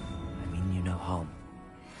 I mean you no harm.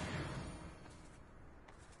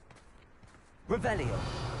 Revelio.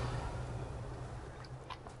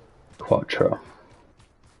 Quattro.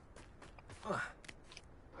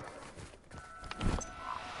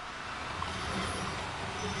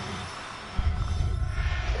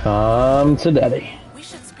 Come to daddy. We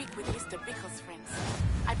should speak with Mr. Bickle's friends.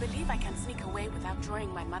 I believe I can sneak away without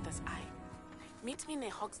drawing my mother's eye. Meet me near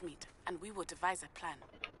Hogsmeade, and we will devise a plan.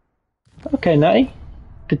 Okay, Natty.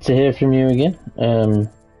 Good to hear from you again.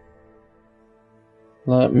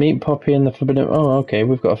 Meet Poppy and the Forbidden... Oh, okay,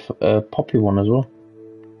 we've got a Poppy one as well.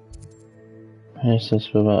 Here's this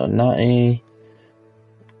for Natty.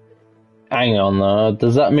 Hang on, though.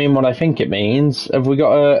 Does that mean what I think it means? Have we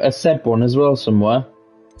got a Seb one as well somewhere?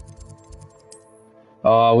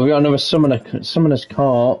 Oh, we've got another Summoner's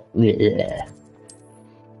Court. Yeah.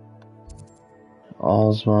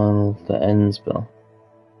 Oswald, the Ensbill.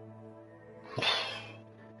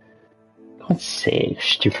 God's sake,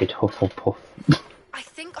 stupid Hufflepuff. I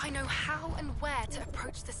think I know how and where to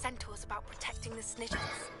approach the centaurs about protecting the snitches.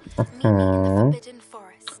 Meet me in the Forbidden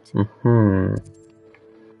Forest.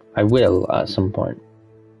 I will at some point.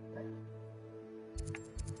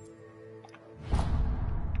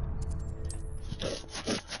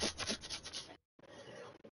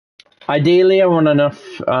 Ideally, I want enough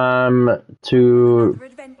to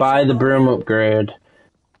buy the broom upgrade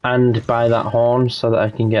and buy that horn so that I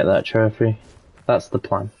can get that trophy. That's the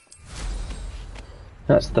plan.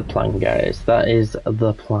 That's the plan, guys. That is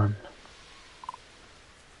the plan.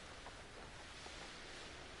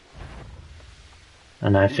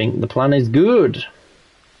 And I think the plan is good.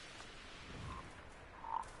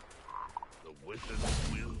 The wizards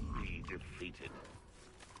will be defeated.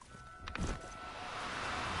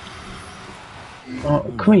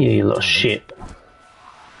 Oh, come here, you little shit.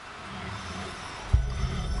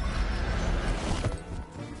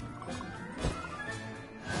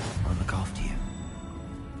 I'll look after you.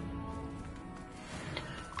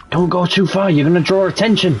 Don't go too far, you're gonna draw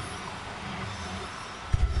attention.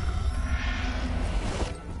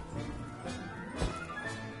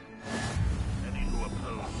 Any who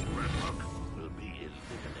oppose Ranrok will be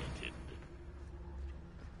eliminated.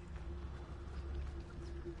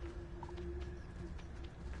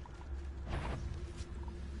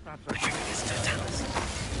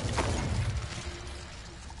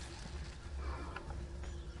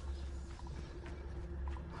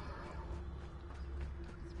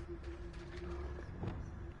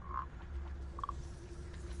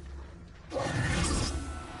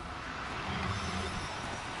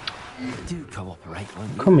 Do cooperate,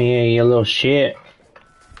 won't you? Come here, you little shit.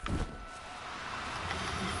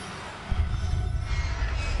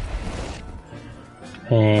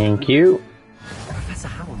 Thank you. Professor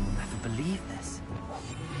Howard will never believe this.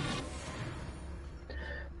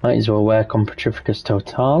 Might as well wear Petrificus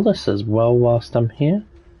Totalis as well whilst I'm here.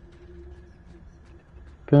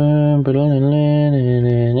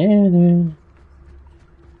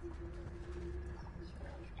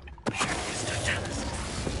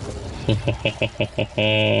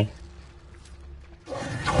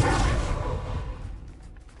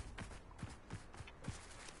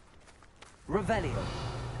 Revelio.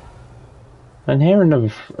 And here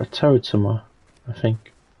another a toad somewhere, I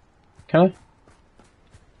think. Can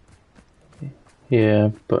I?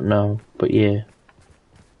 Yeah, but no, but yeah.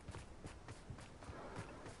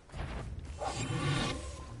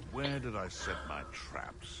 Where did I set my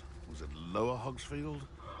traps? Was it Lower Hogsfield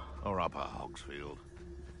or Upper Hogsfield?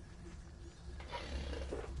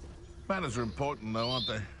 Manners are important though, aren't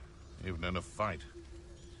they? Even in a fight.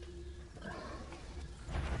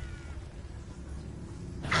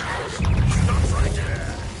 Stop right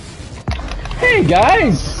there. Hey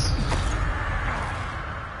guys!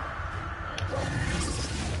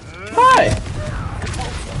 Hi!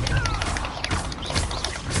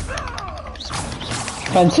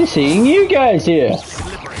 Fancy seeing you guys here.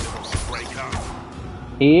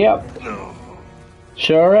 Yep.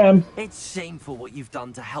 Sure am. It's shameful what you've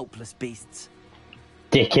done to helpless beasts.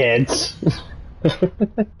 Dickheads.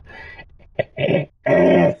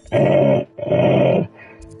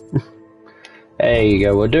 There you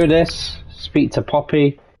go, we'll do this. Speak to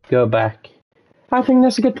Poppy, go back. I think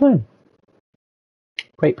that's a good plan.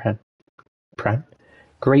 Great plan.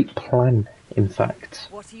 Great plan, in fact.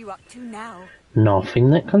 What are you up to now? Nothing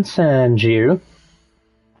that concerns you.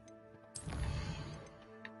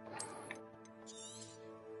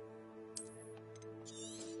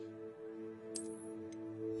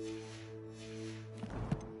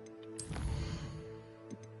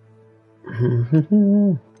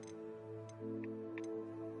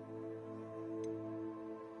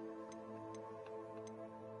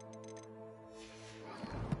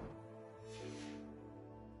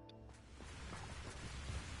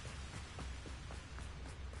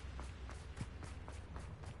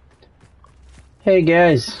 Hey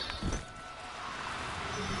guys,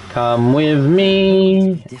 come with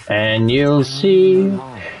me and you'll see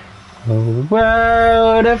a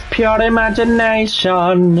world of pure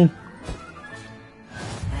imagination.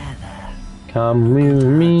 Come with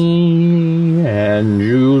me and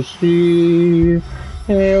you'll see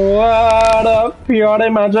a world of pure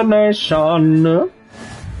imagination.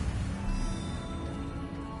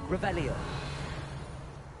 Revelio.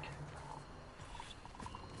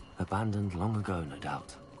 Abandoned long ago, no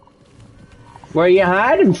doubt. Where you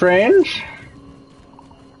hiding, friends?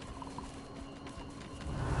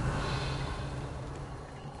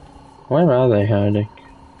 Where are they hiding?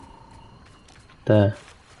 There.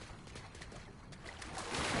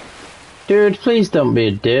 Dude, please don't be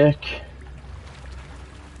a dick.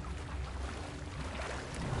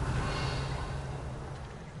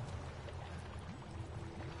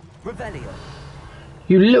 Revelio.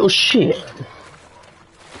 You little shit.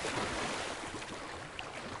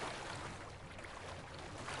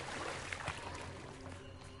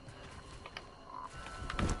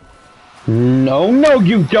 No, no,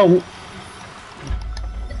 you don't.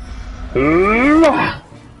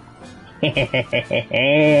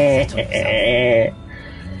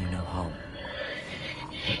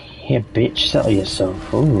 Yeah, bitch, settle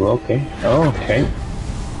yourself. Oh, okay. Okay.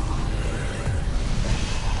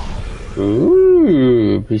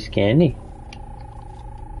 Ooh, be scanny.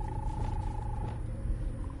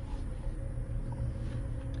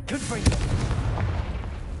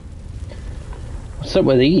 What's up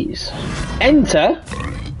with these? Enter?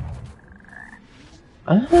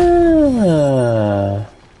 Ah.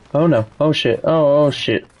 Oh no. Oh shit. Oh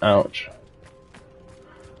shit. Ouch.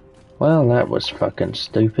 Well, that was fucking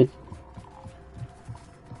stupid.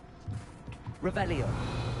 Revelio.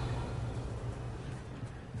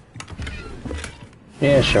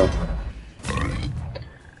 Yeah, sure.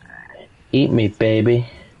 Eat me, baby.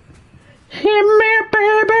 Hit me,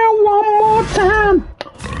 baby, one more time.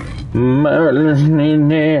 My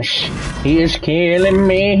loneliness is killing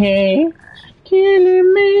me. It's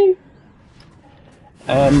killing me.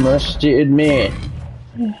 I must admit.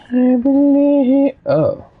 I believe.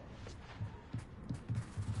 Oh.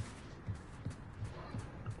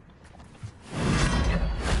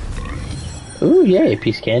 Ooh, yay,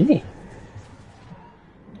 piece of candy.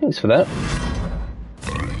 Thanks for that.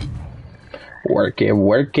 Work it,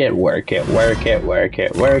 work it, work it, work it, work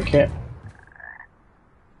it, work it.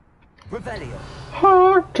 Revelio.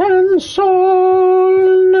 Heart and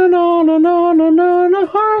soul, na na na na na na na,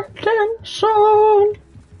 heart and soul.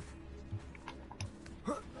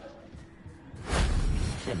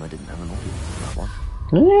 shame I didn't have an audience for that one.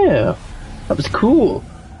 Yeah, that was cool.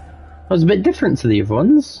 That was a bit different to the other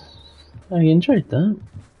ones. I enjoyed that.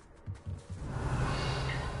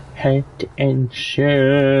 Head and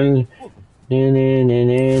shoulder. Head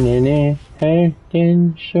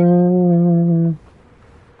and shoulder.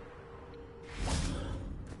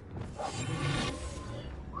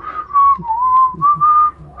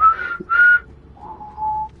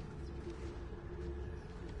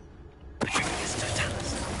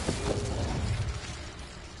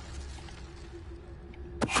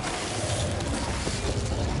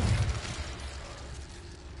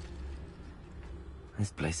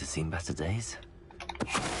 This place has seen better days.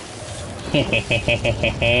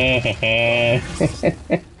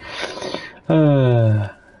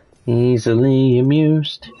 Easily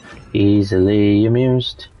amused, easily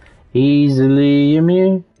amused, easily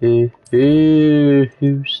amused.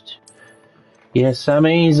 Yes, I'm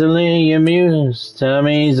easily amused, I'm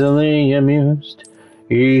easily amused,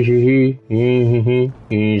 easily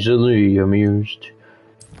amused.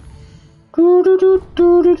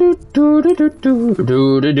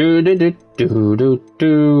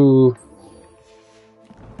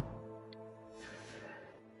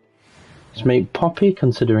 Let's make Poppy,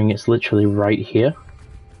 considering it's literally right here.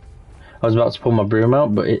 I was about to pull my broom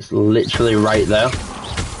out, but it's literally right there.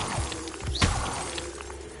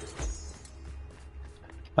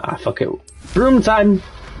 Ah, fuck it. Broom time!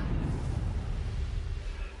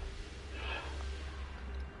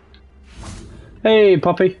 Hey,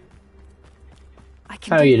 Poppy.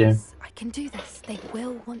 How are you doing? I can do this. They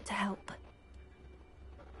will want to help.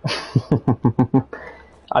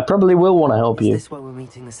 I probably will want to help you. Is this where we're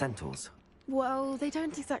meeting the centaurs? Well, they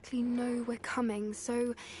don't exactly know we're coming,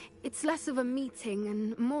 so it's less of a meeting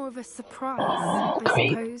and more of a surprise, I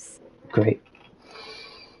suppose. Great.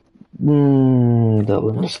 They'll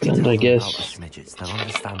understand, I guess. They'll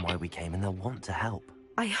understand why we came and they'll want to help.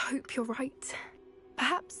 I hope you're right.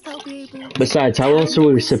 Perhaps they'll be able to... Besides, how else are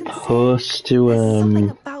we supposed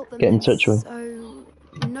to get in touch with? So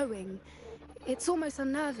knowing. It's almost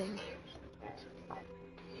unnerving.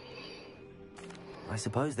 I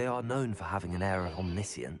suppose they are known for having an air of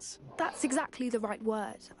omniscience. That's exactly the right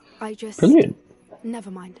word. I just... Brilliant. Never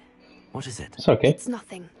mind. What is it? It's okay. It's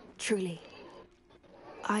nothing, truly.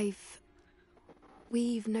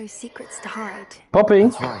 We've no secrets to hide. Poppy,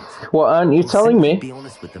 that's right. What aren't you telling me? Be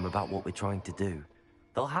honest with them about what we're trying to do.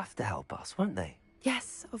 They'll have to help us, won't they?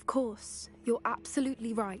 Yes, of course. You're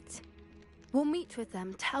absolutely right. We'll meet with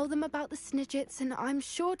them, tell them about the Snidgets, and I'm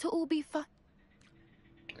sure to all be fun.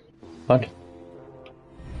 What?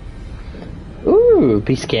 Ooh,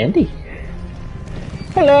 piece of candy.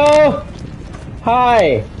 Hello!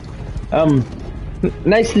 Hi!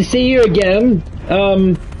 Nice to see you again.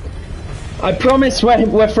 I promise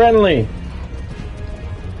we're friendly.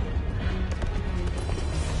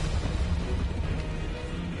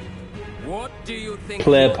 What do you think?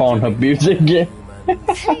 Play Pornhub music.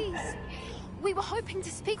 Please, we were hoping to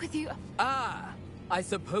speak with you. Ah, I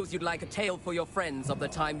suppose you'd like a tale for your friends of the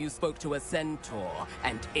time you spoke to a centaur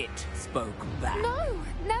and it spoke back. No,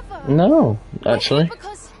 never. No, actually.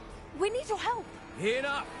 Because we need your help.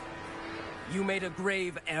 Enough! You made a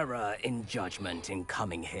grave error in judgment in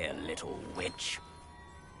coming here, little witch.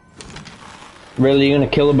 Really, you gonna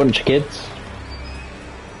kill a bunch of kids?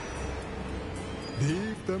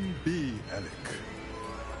 Leave them be, Alec.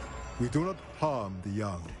 We do not harm the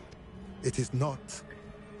young. It is not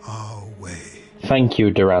our way. Thank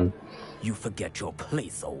you, Duran. You forget your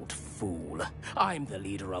place, old fool. I'm the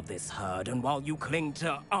leader of this herd, and while you cling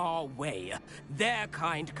to our way, their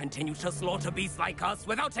kind continue to slaughter beasts like us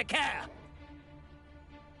without a care.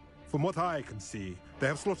 From what I can see, they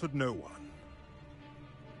have slaughtered no one.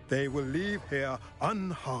 They will leave here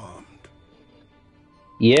unharmed.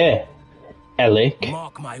 Yeah, Alec.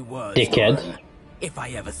 Mark my words, dickhead. Doran. If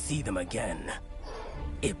I ever see them again,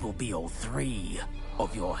 it will be all 3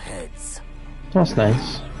 of your heads. That's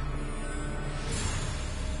nice.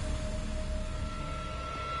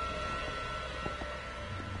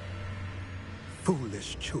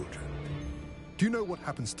 Foolish children. Do you know what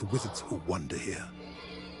happens to wizards who wander here?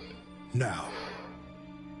 Now,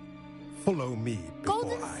 follow me before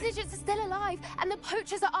Golden I... Snidgets are still alive, and the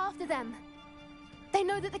poachers are after them. They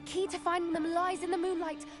know that the key to finding them lies in the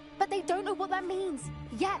moonlight, but they don't know what that means,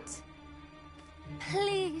 yet.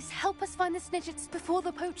 Please, help us find the Snidgets before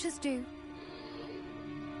the poachers do.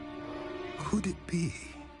 Could it be?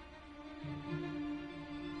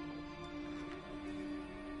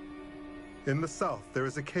 In the south, there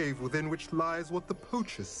is a cave within which lies what the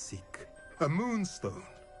poachers seek. A moonstone.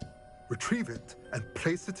 Retrieve it and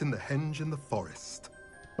place it in the henge in the forest.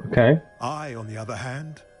 Okay. I, on the other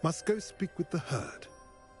hand, must go speak with the herd.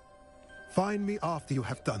 Find me after you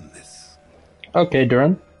have done this. Okay,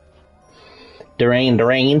 Duran. Durain.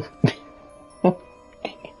 I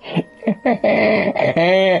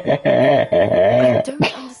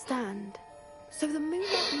don't understand. So the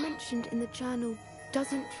moonlight mentioned in the journal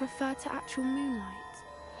doesn't refer to actual moonlight,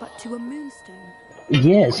 but to a moonstone.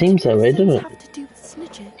 Yeah, it seems that way, doesn't it? Have to do with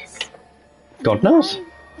snitches. God knows. Why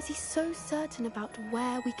was he so certain about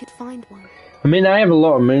where we could find one? I mean, I have a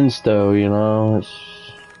lot of moonstone, you know. It's...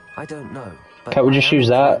 I don't know. But can't we just use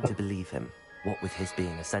that? To believe him, what with his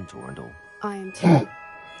being a centaur and all. I am too.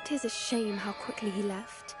 It is a shame how quickly he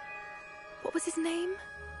left. What was his name?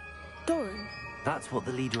 Doran. That's what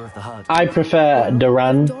the leader of the herd. I prefer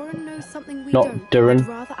Duran. Doran knows something we not don't. Duran. I'd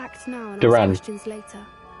rather act now and Duran. ask questions later.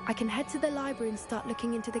 I can head to the library and start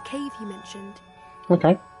looking into the cave you mentioned.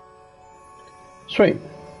 Okay. Sweet.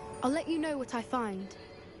 I'll let you know what I find.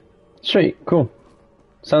 Sweet. Cool.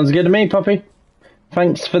 Sounds good to me, Poppy.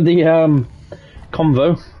 Thanks for the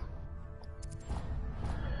convo.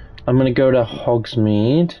 I'm gonna go to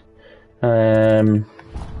Hogsmeade.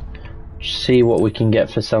 See what we can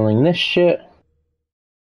get for selling this shit.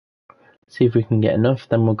 See if we can get enough.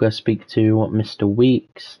 Then we'll go speak to Mr.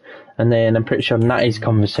 Weeks, and then I'm pretty sure Natty's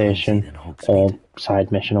conversation or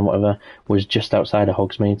side mission or whatever was just outside of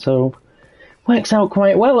Hogsmeade. So works out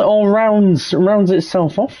quite well. It all rounds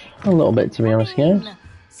itself off a little bit, to be honest, guys.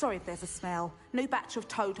 Sorry if there's a smell. New batch of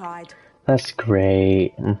toadhide. That's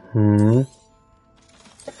great.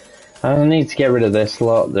 I need to get rid of this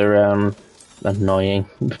lot. They're annoying.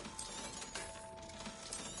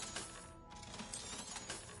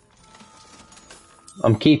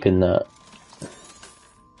 I'm keeping that.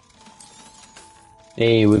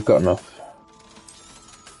 Hey, we've got enough.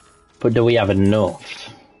 But do we have enough?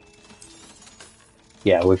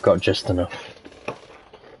 Yeah, we've got just enough.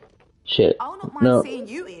 Shit. I'll not mind No. seeing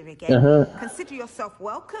you here again. Consider yourself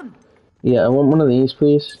welcome. Yeah, I want one of these,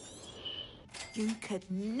 please. You could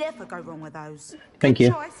never go wrong with those. Thank Good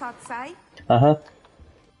you. choice, I'd say.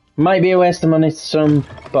 Might be a waste of money to some,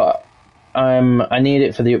 but I need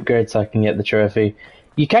it for the upgrade so I can get the trophy.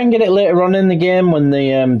 You can get it later on in the game when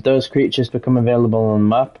the those creatures become available on the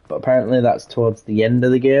map, but apparently that's towards the end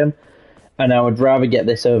of the game. And I would rather get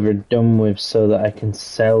this over and done with so that I can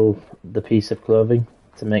sell the piece of clothing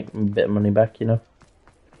to make a bit of money back, you know.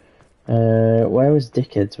 Where was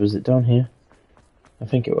Dickheads? Was it down here? I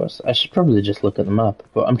think it was. I should probably just look at the map,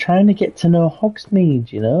 but I'm trying to get to know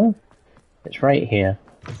Hogsmeade, you know? It's right here.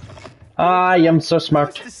 I am so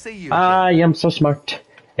smart. Nice to see you, I am so smart.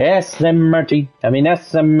 S-M-R-T. I mean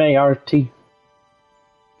S-M-A-R-T.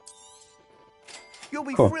 You'll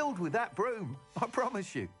be Cool. thrilled with that broom, I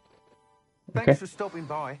promise you. Okay. Thanks for stopping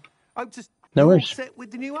by. I'm just No all worries. set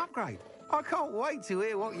with the new upgrade. I can't wait to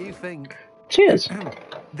hear what you think. Cheers.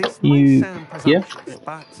 This may You... sound Yeah? presumptuous,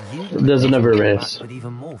 but There's another race. With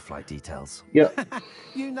even more flight details. Yep.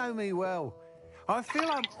 you know me well. I feel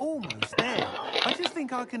I'm almost there. I just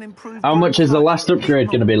think I can improve. How much is the last upgrade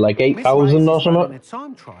going to be? Like 8,000 or A something?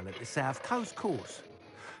 time trial at the South Coast course.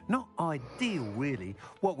 Not ideal, really.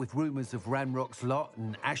 What with rumours of Ranrok's lot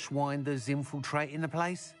and Ashwinders infiltrating the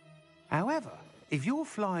place. However, if you're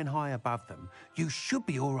flying high above them, you should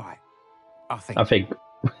be all right. I think.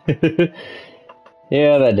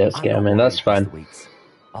 Yeah, that does scare me. That's fine.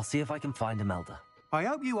 I'll see if I can find Imelda. I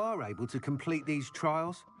hope you are able to complete these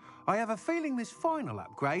trials. I have a feeling this final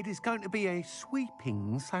upgrade is going to be a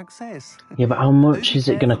sweeping success. Yeah, but how much Do is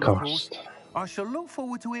it going to careful, of course. cost? I shall look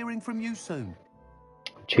forward to hearing from you soon.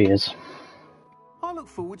 Cheers. I look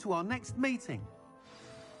forward to our next meeting.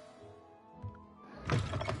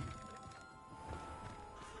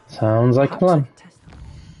 Sounds like a plan.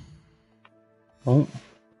 Oh,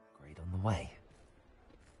 Great on the way.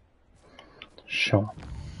 sure.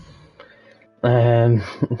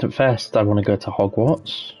 First, I want to go to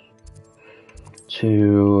Hogwarts.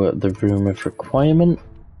 To the Room of Requirement.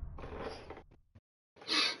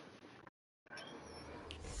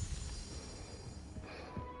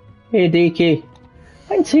 Hey, Deaky. I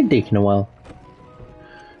haven't seen Deaky in a while.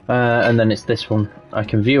 And then it's this one. I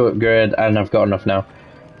can view upgrade, and I've got enough now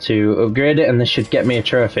to upgrade it, and this should get me a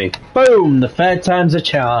trophy. Boom! The third time's a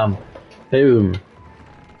charm. Boom.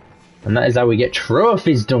 And that is how we get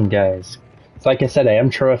trophies done, guys. It's like I said, I am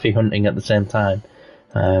trophy hunting at the same time.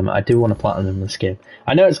 I do want to platinum this game.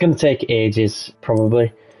 I know it's going to take ages,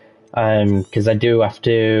 probably, because I do have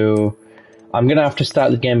to... I'm going to have to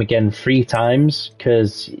start the game again 3 times,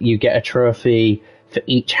 because you get a trophy for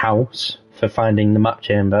each house for finding the map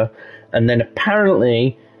chamber, and then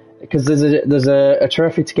apparently, because there's a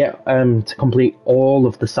trophy to get to complete all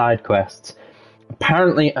of the side quests,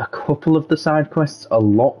 apparently a couple of the side quests are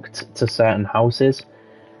locked to certain houses.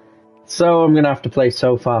 So I'm going to have to play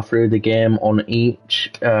so far through the game on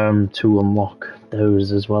each to unlock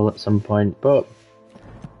those as well at some point. But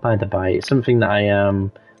by the by, it's something that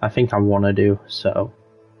I think I want to do. So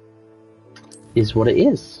is what it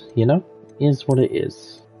is, you know? Is what it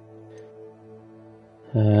is.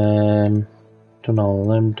 Done all of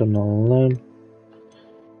them, done all of them.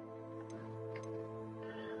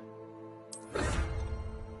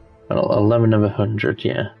 11 of 100,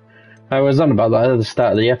 yeah. I was on about that at the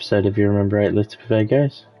start of the episode, if you remember rightly, to be fair,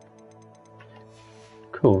 guys.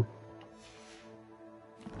 Cool.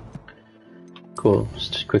 Cool, let's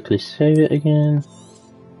just quickly save it again.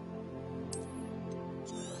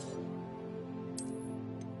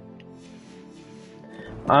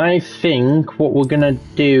 I think what we're gonna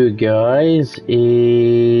do, guys,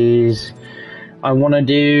 is I want to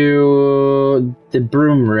do the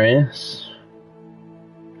broom race.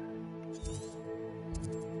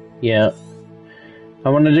 Yeah. I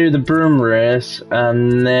want to do the broom race,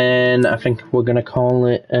 and then I think we're gonna call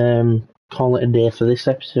it a day for this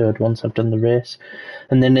episode once I've done the race,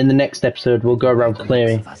 and then in the next episode we'll go around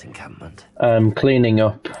cleaning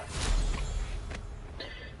up.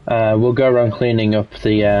 We'll go around cleaning up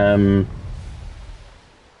the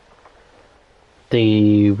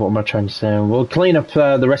what am I trying to say? We'll clean up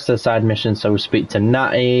the rest of the side missions. So we'll speak to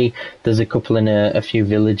Natty. There's a couple in a few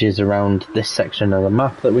villages around this section of the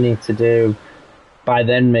map that we need to do. By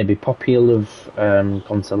then, maybe Poppy will have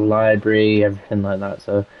gone to the library, everything like that.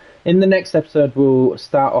 So in the next episode, we'll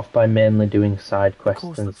start off by mainly doing side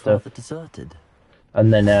quests and stuff. Deserted.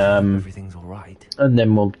 And then everything's all right. And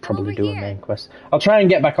then we'll probably do a main quest. I'll try and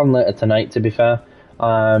get back on later tonight, to be fair.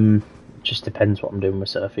 Just depends what I'm doing with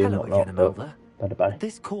Sophie and whatnot. Imelda. Bye.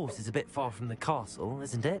 This course is a bit far from the castle,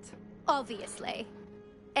 isn't it? Obviously.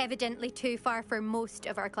 Evidently too far for most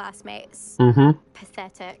of our classmates.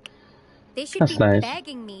 Pathetic. They should be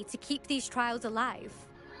begging me to keep these trials alive,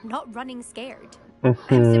 not running scared. I'm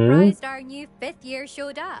surprised our new 5th year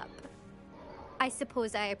showed up. I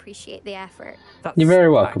suppose I appreciate the effort. You're very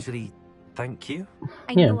welcome. Actually, thank you.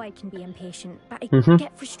 I know I can be impatient, but I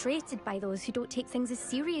get frustrated by those who don't take things as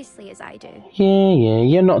seriously as I do. Yeah,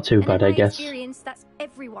 you're not too bad, I guess. In my experience, that's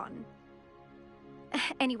everyone.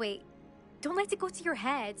 Anyway, don't let it go to your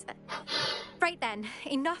head. Right then,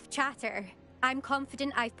 enough chatter. I'm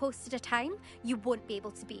confident I've posted a time you won't be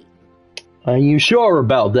able to beat. Are you sure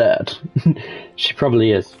about that? She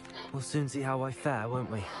probably is. We'll soon see how I fare, won't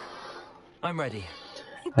we? I'm ready.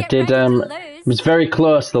 I did, it was very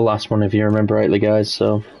close, the last one, if you remember rightly, guys,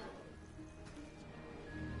 so...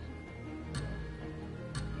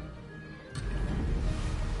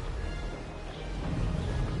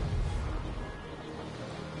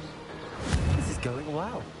 This is going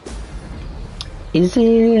well. Is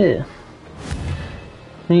it?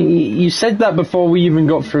 You said that before we even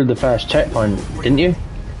got through the first checkpoint, didn't you?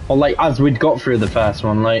 Or, like, as we'd got through the first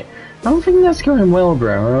one, like... I don't think that's going well,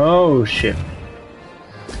 bro. Oh, shit.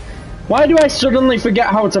 Why do I suddenly forget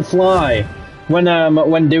how to fly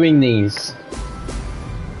when doing these?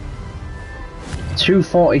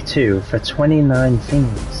 242 for 29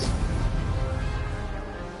 things.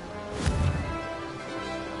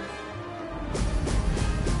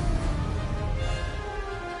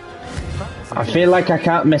 I feel like I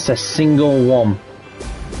can't miss a single one.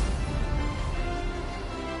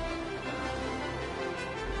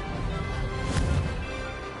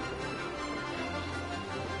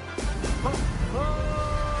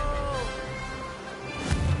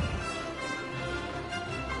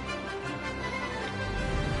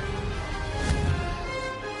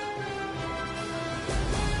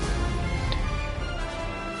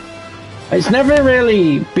 It's never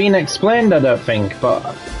really been explained, I don't think,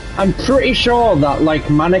 but I'm pretty sure that, like,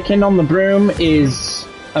 mannequin on the broom is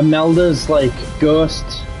Imelda's, like, ghost.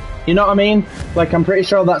 You know what I mean? Like, I'm pretty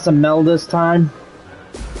sure that's Imelda's time.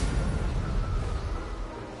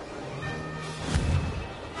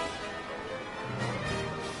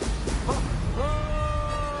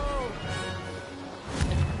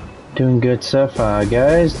 Doing good so far,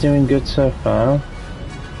 guys. Doing good so far.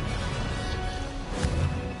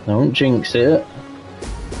 Don't jinx it.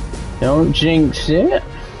 Don't jinx it.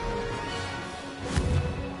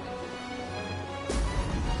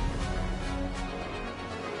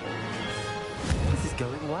 This is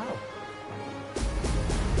going well.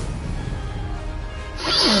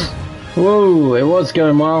 Whoa, it was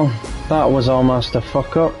going well. That was almost a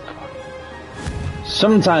fuck up.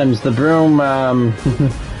 Sometimes the broom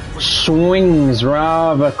swings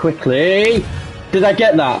rather quickly. Did I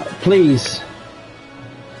get that? Please.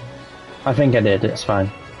 I think I did, it's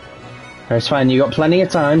fine. It's fine, you got plenty of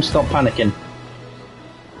time, stop panicking.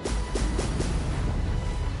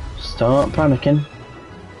 Stop panicking.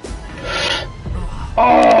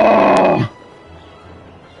 Oh!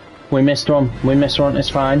 We missed one, it's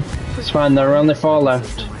fine. It's fine, there are only 4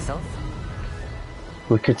 left.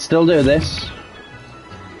 We could still do this.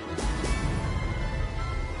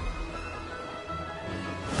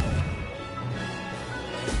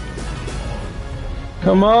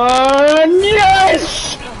 Come on,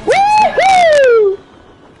 yes! Woohoo!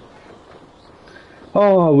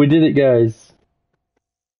 Oh, we did it, guys.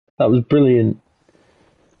 That was brilliant.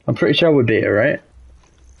 I'm pretty sure we beat it, right?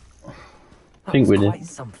 I think we did.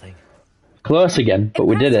 Something. Close again, but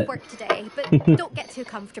we did it. Work today, but don't get too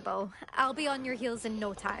comfortable. I'll be on your heels in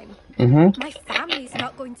no time. My family's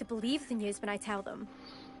not going to believe the news when I tell them.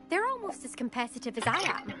 They're almost as competitive as I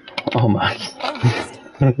am. Oh my.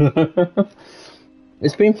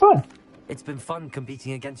 It's been fun. It's been fun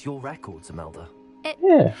competing against your records, Imelda.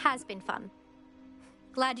 It has been fun.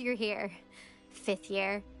 Glad you're here. 5th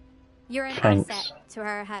year. You're an asset to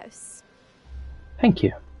our house. Thank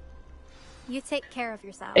you. You take care of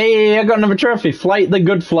yourself. Hey, I got another trophy. Flight the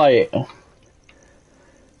good flight.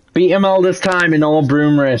 Beat Imelda's time in all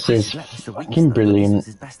broom races. Fucking brilliant.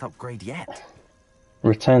 His best upgrade yet.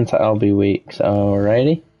 Return to LB weeks.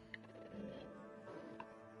 Alrighty.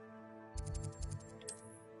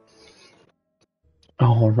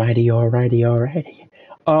 Alrighty.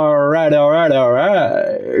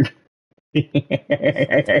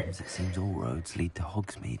 Sometimes it seems all roads lead to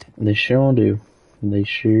Hogsmeade. They sure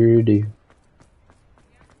do.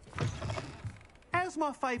 How's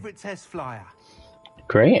my favourite test flyer?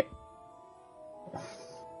 Great.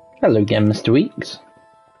 Hello again, Mr. Weeks.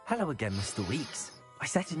 Hello again, Mr. Weeks. I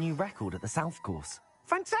set a new record at the South Course.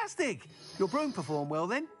 Fantastic! Your broom performed well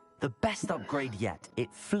then? The best upgrade yet.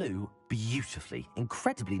 It flew beautifully,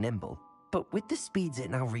 incredibly nimble. But with the speeds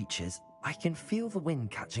it now reaches, I can feel the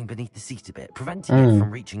wind catching beneath the seat a bit, preventing it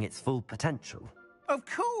from reaching its full potential. Of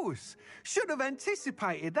course! Should have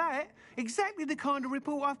anticipated that. Exactly the kind of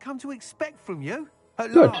report I've come to expect from you.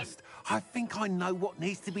 At last, I think I know what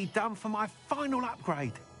needs to be done for my final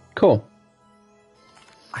upgrade. Cool.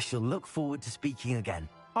 I shall look forward to speaking again.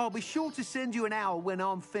 I'll be sure to send you an hour when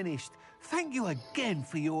I'm finished. Thank you again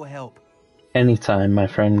for your help. Anytime, my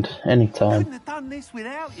friend. Anytime. I couldn't have done this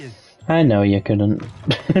without you. I know you couldn't.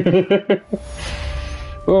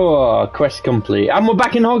 Oh, quest complete. And we're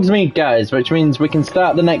back in Hogsmeade, guys, which means we can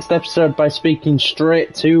start the next episode by speaking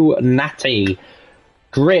straight to Natty.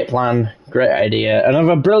 Great plan, great idea.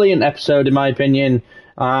 Another brilliant episode, in my opinion.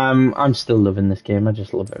 I'm still loving this game. I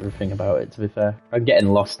just love everything about it, to be fair. I'm getting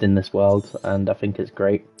lost in this world, and I think it's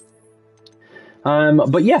great.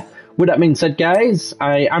 But yeah, with that being said, guys,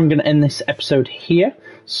 I am going to end this episode here.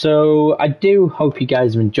 So I do hope you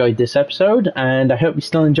guys have enjoyed this episode, and I hope you're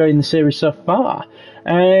still enjoying the series so far.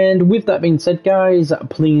 And with that being said, guys,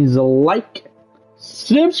 please like,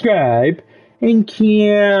 subscribe, and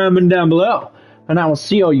comment down below. And I will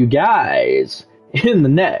see all you guys in the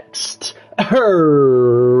next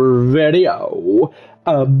video.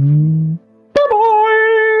 Bye-bye!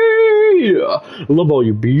 Love all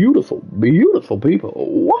you beautiful, beautiful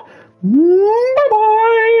people. Bye-bye!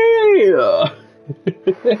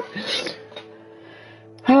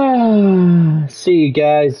 See you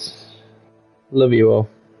guys. Love you all.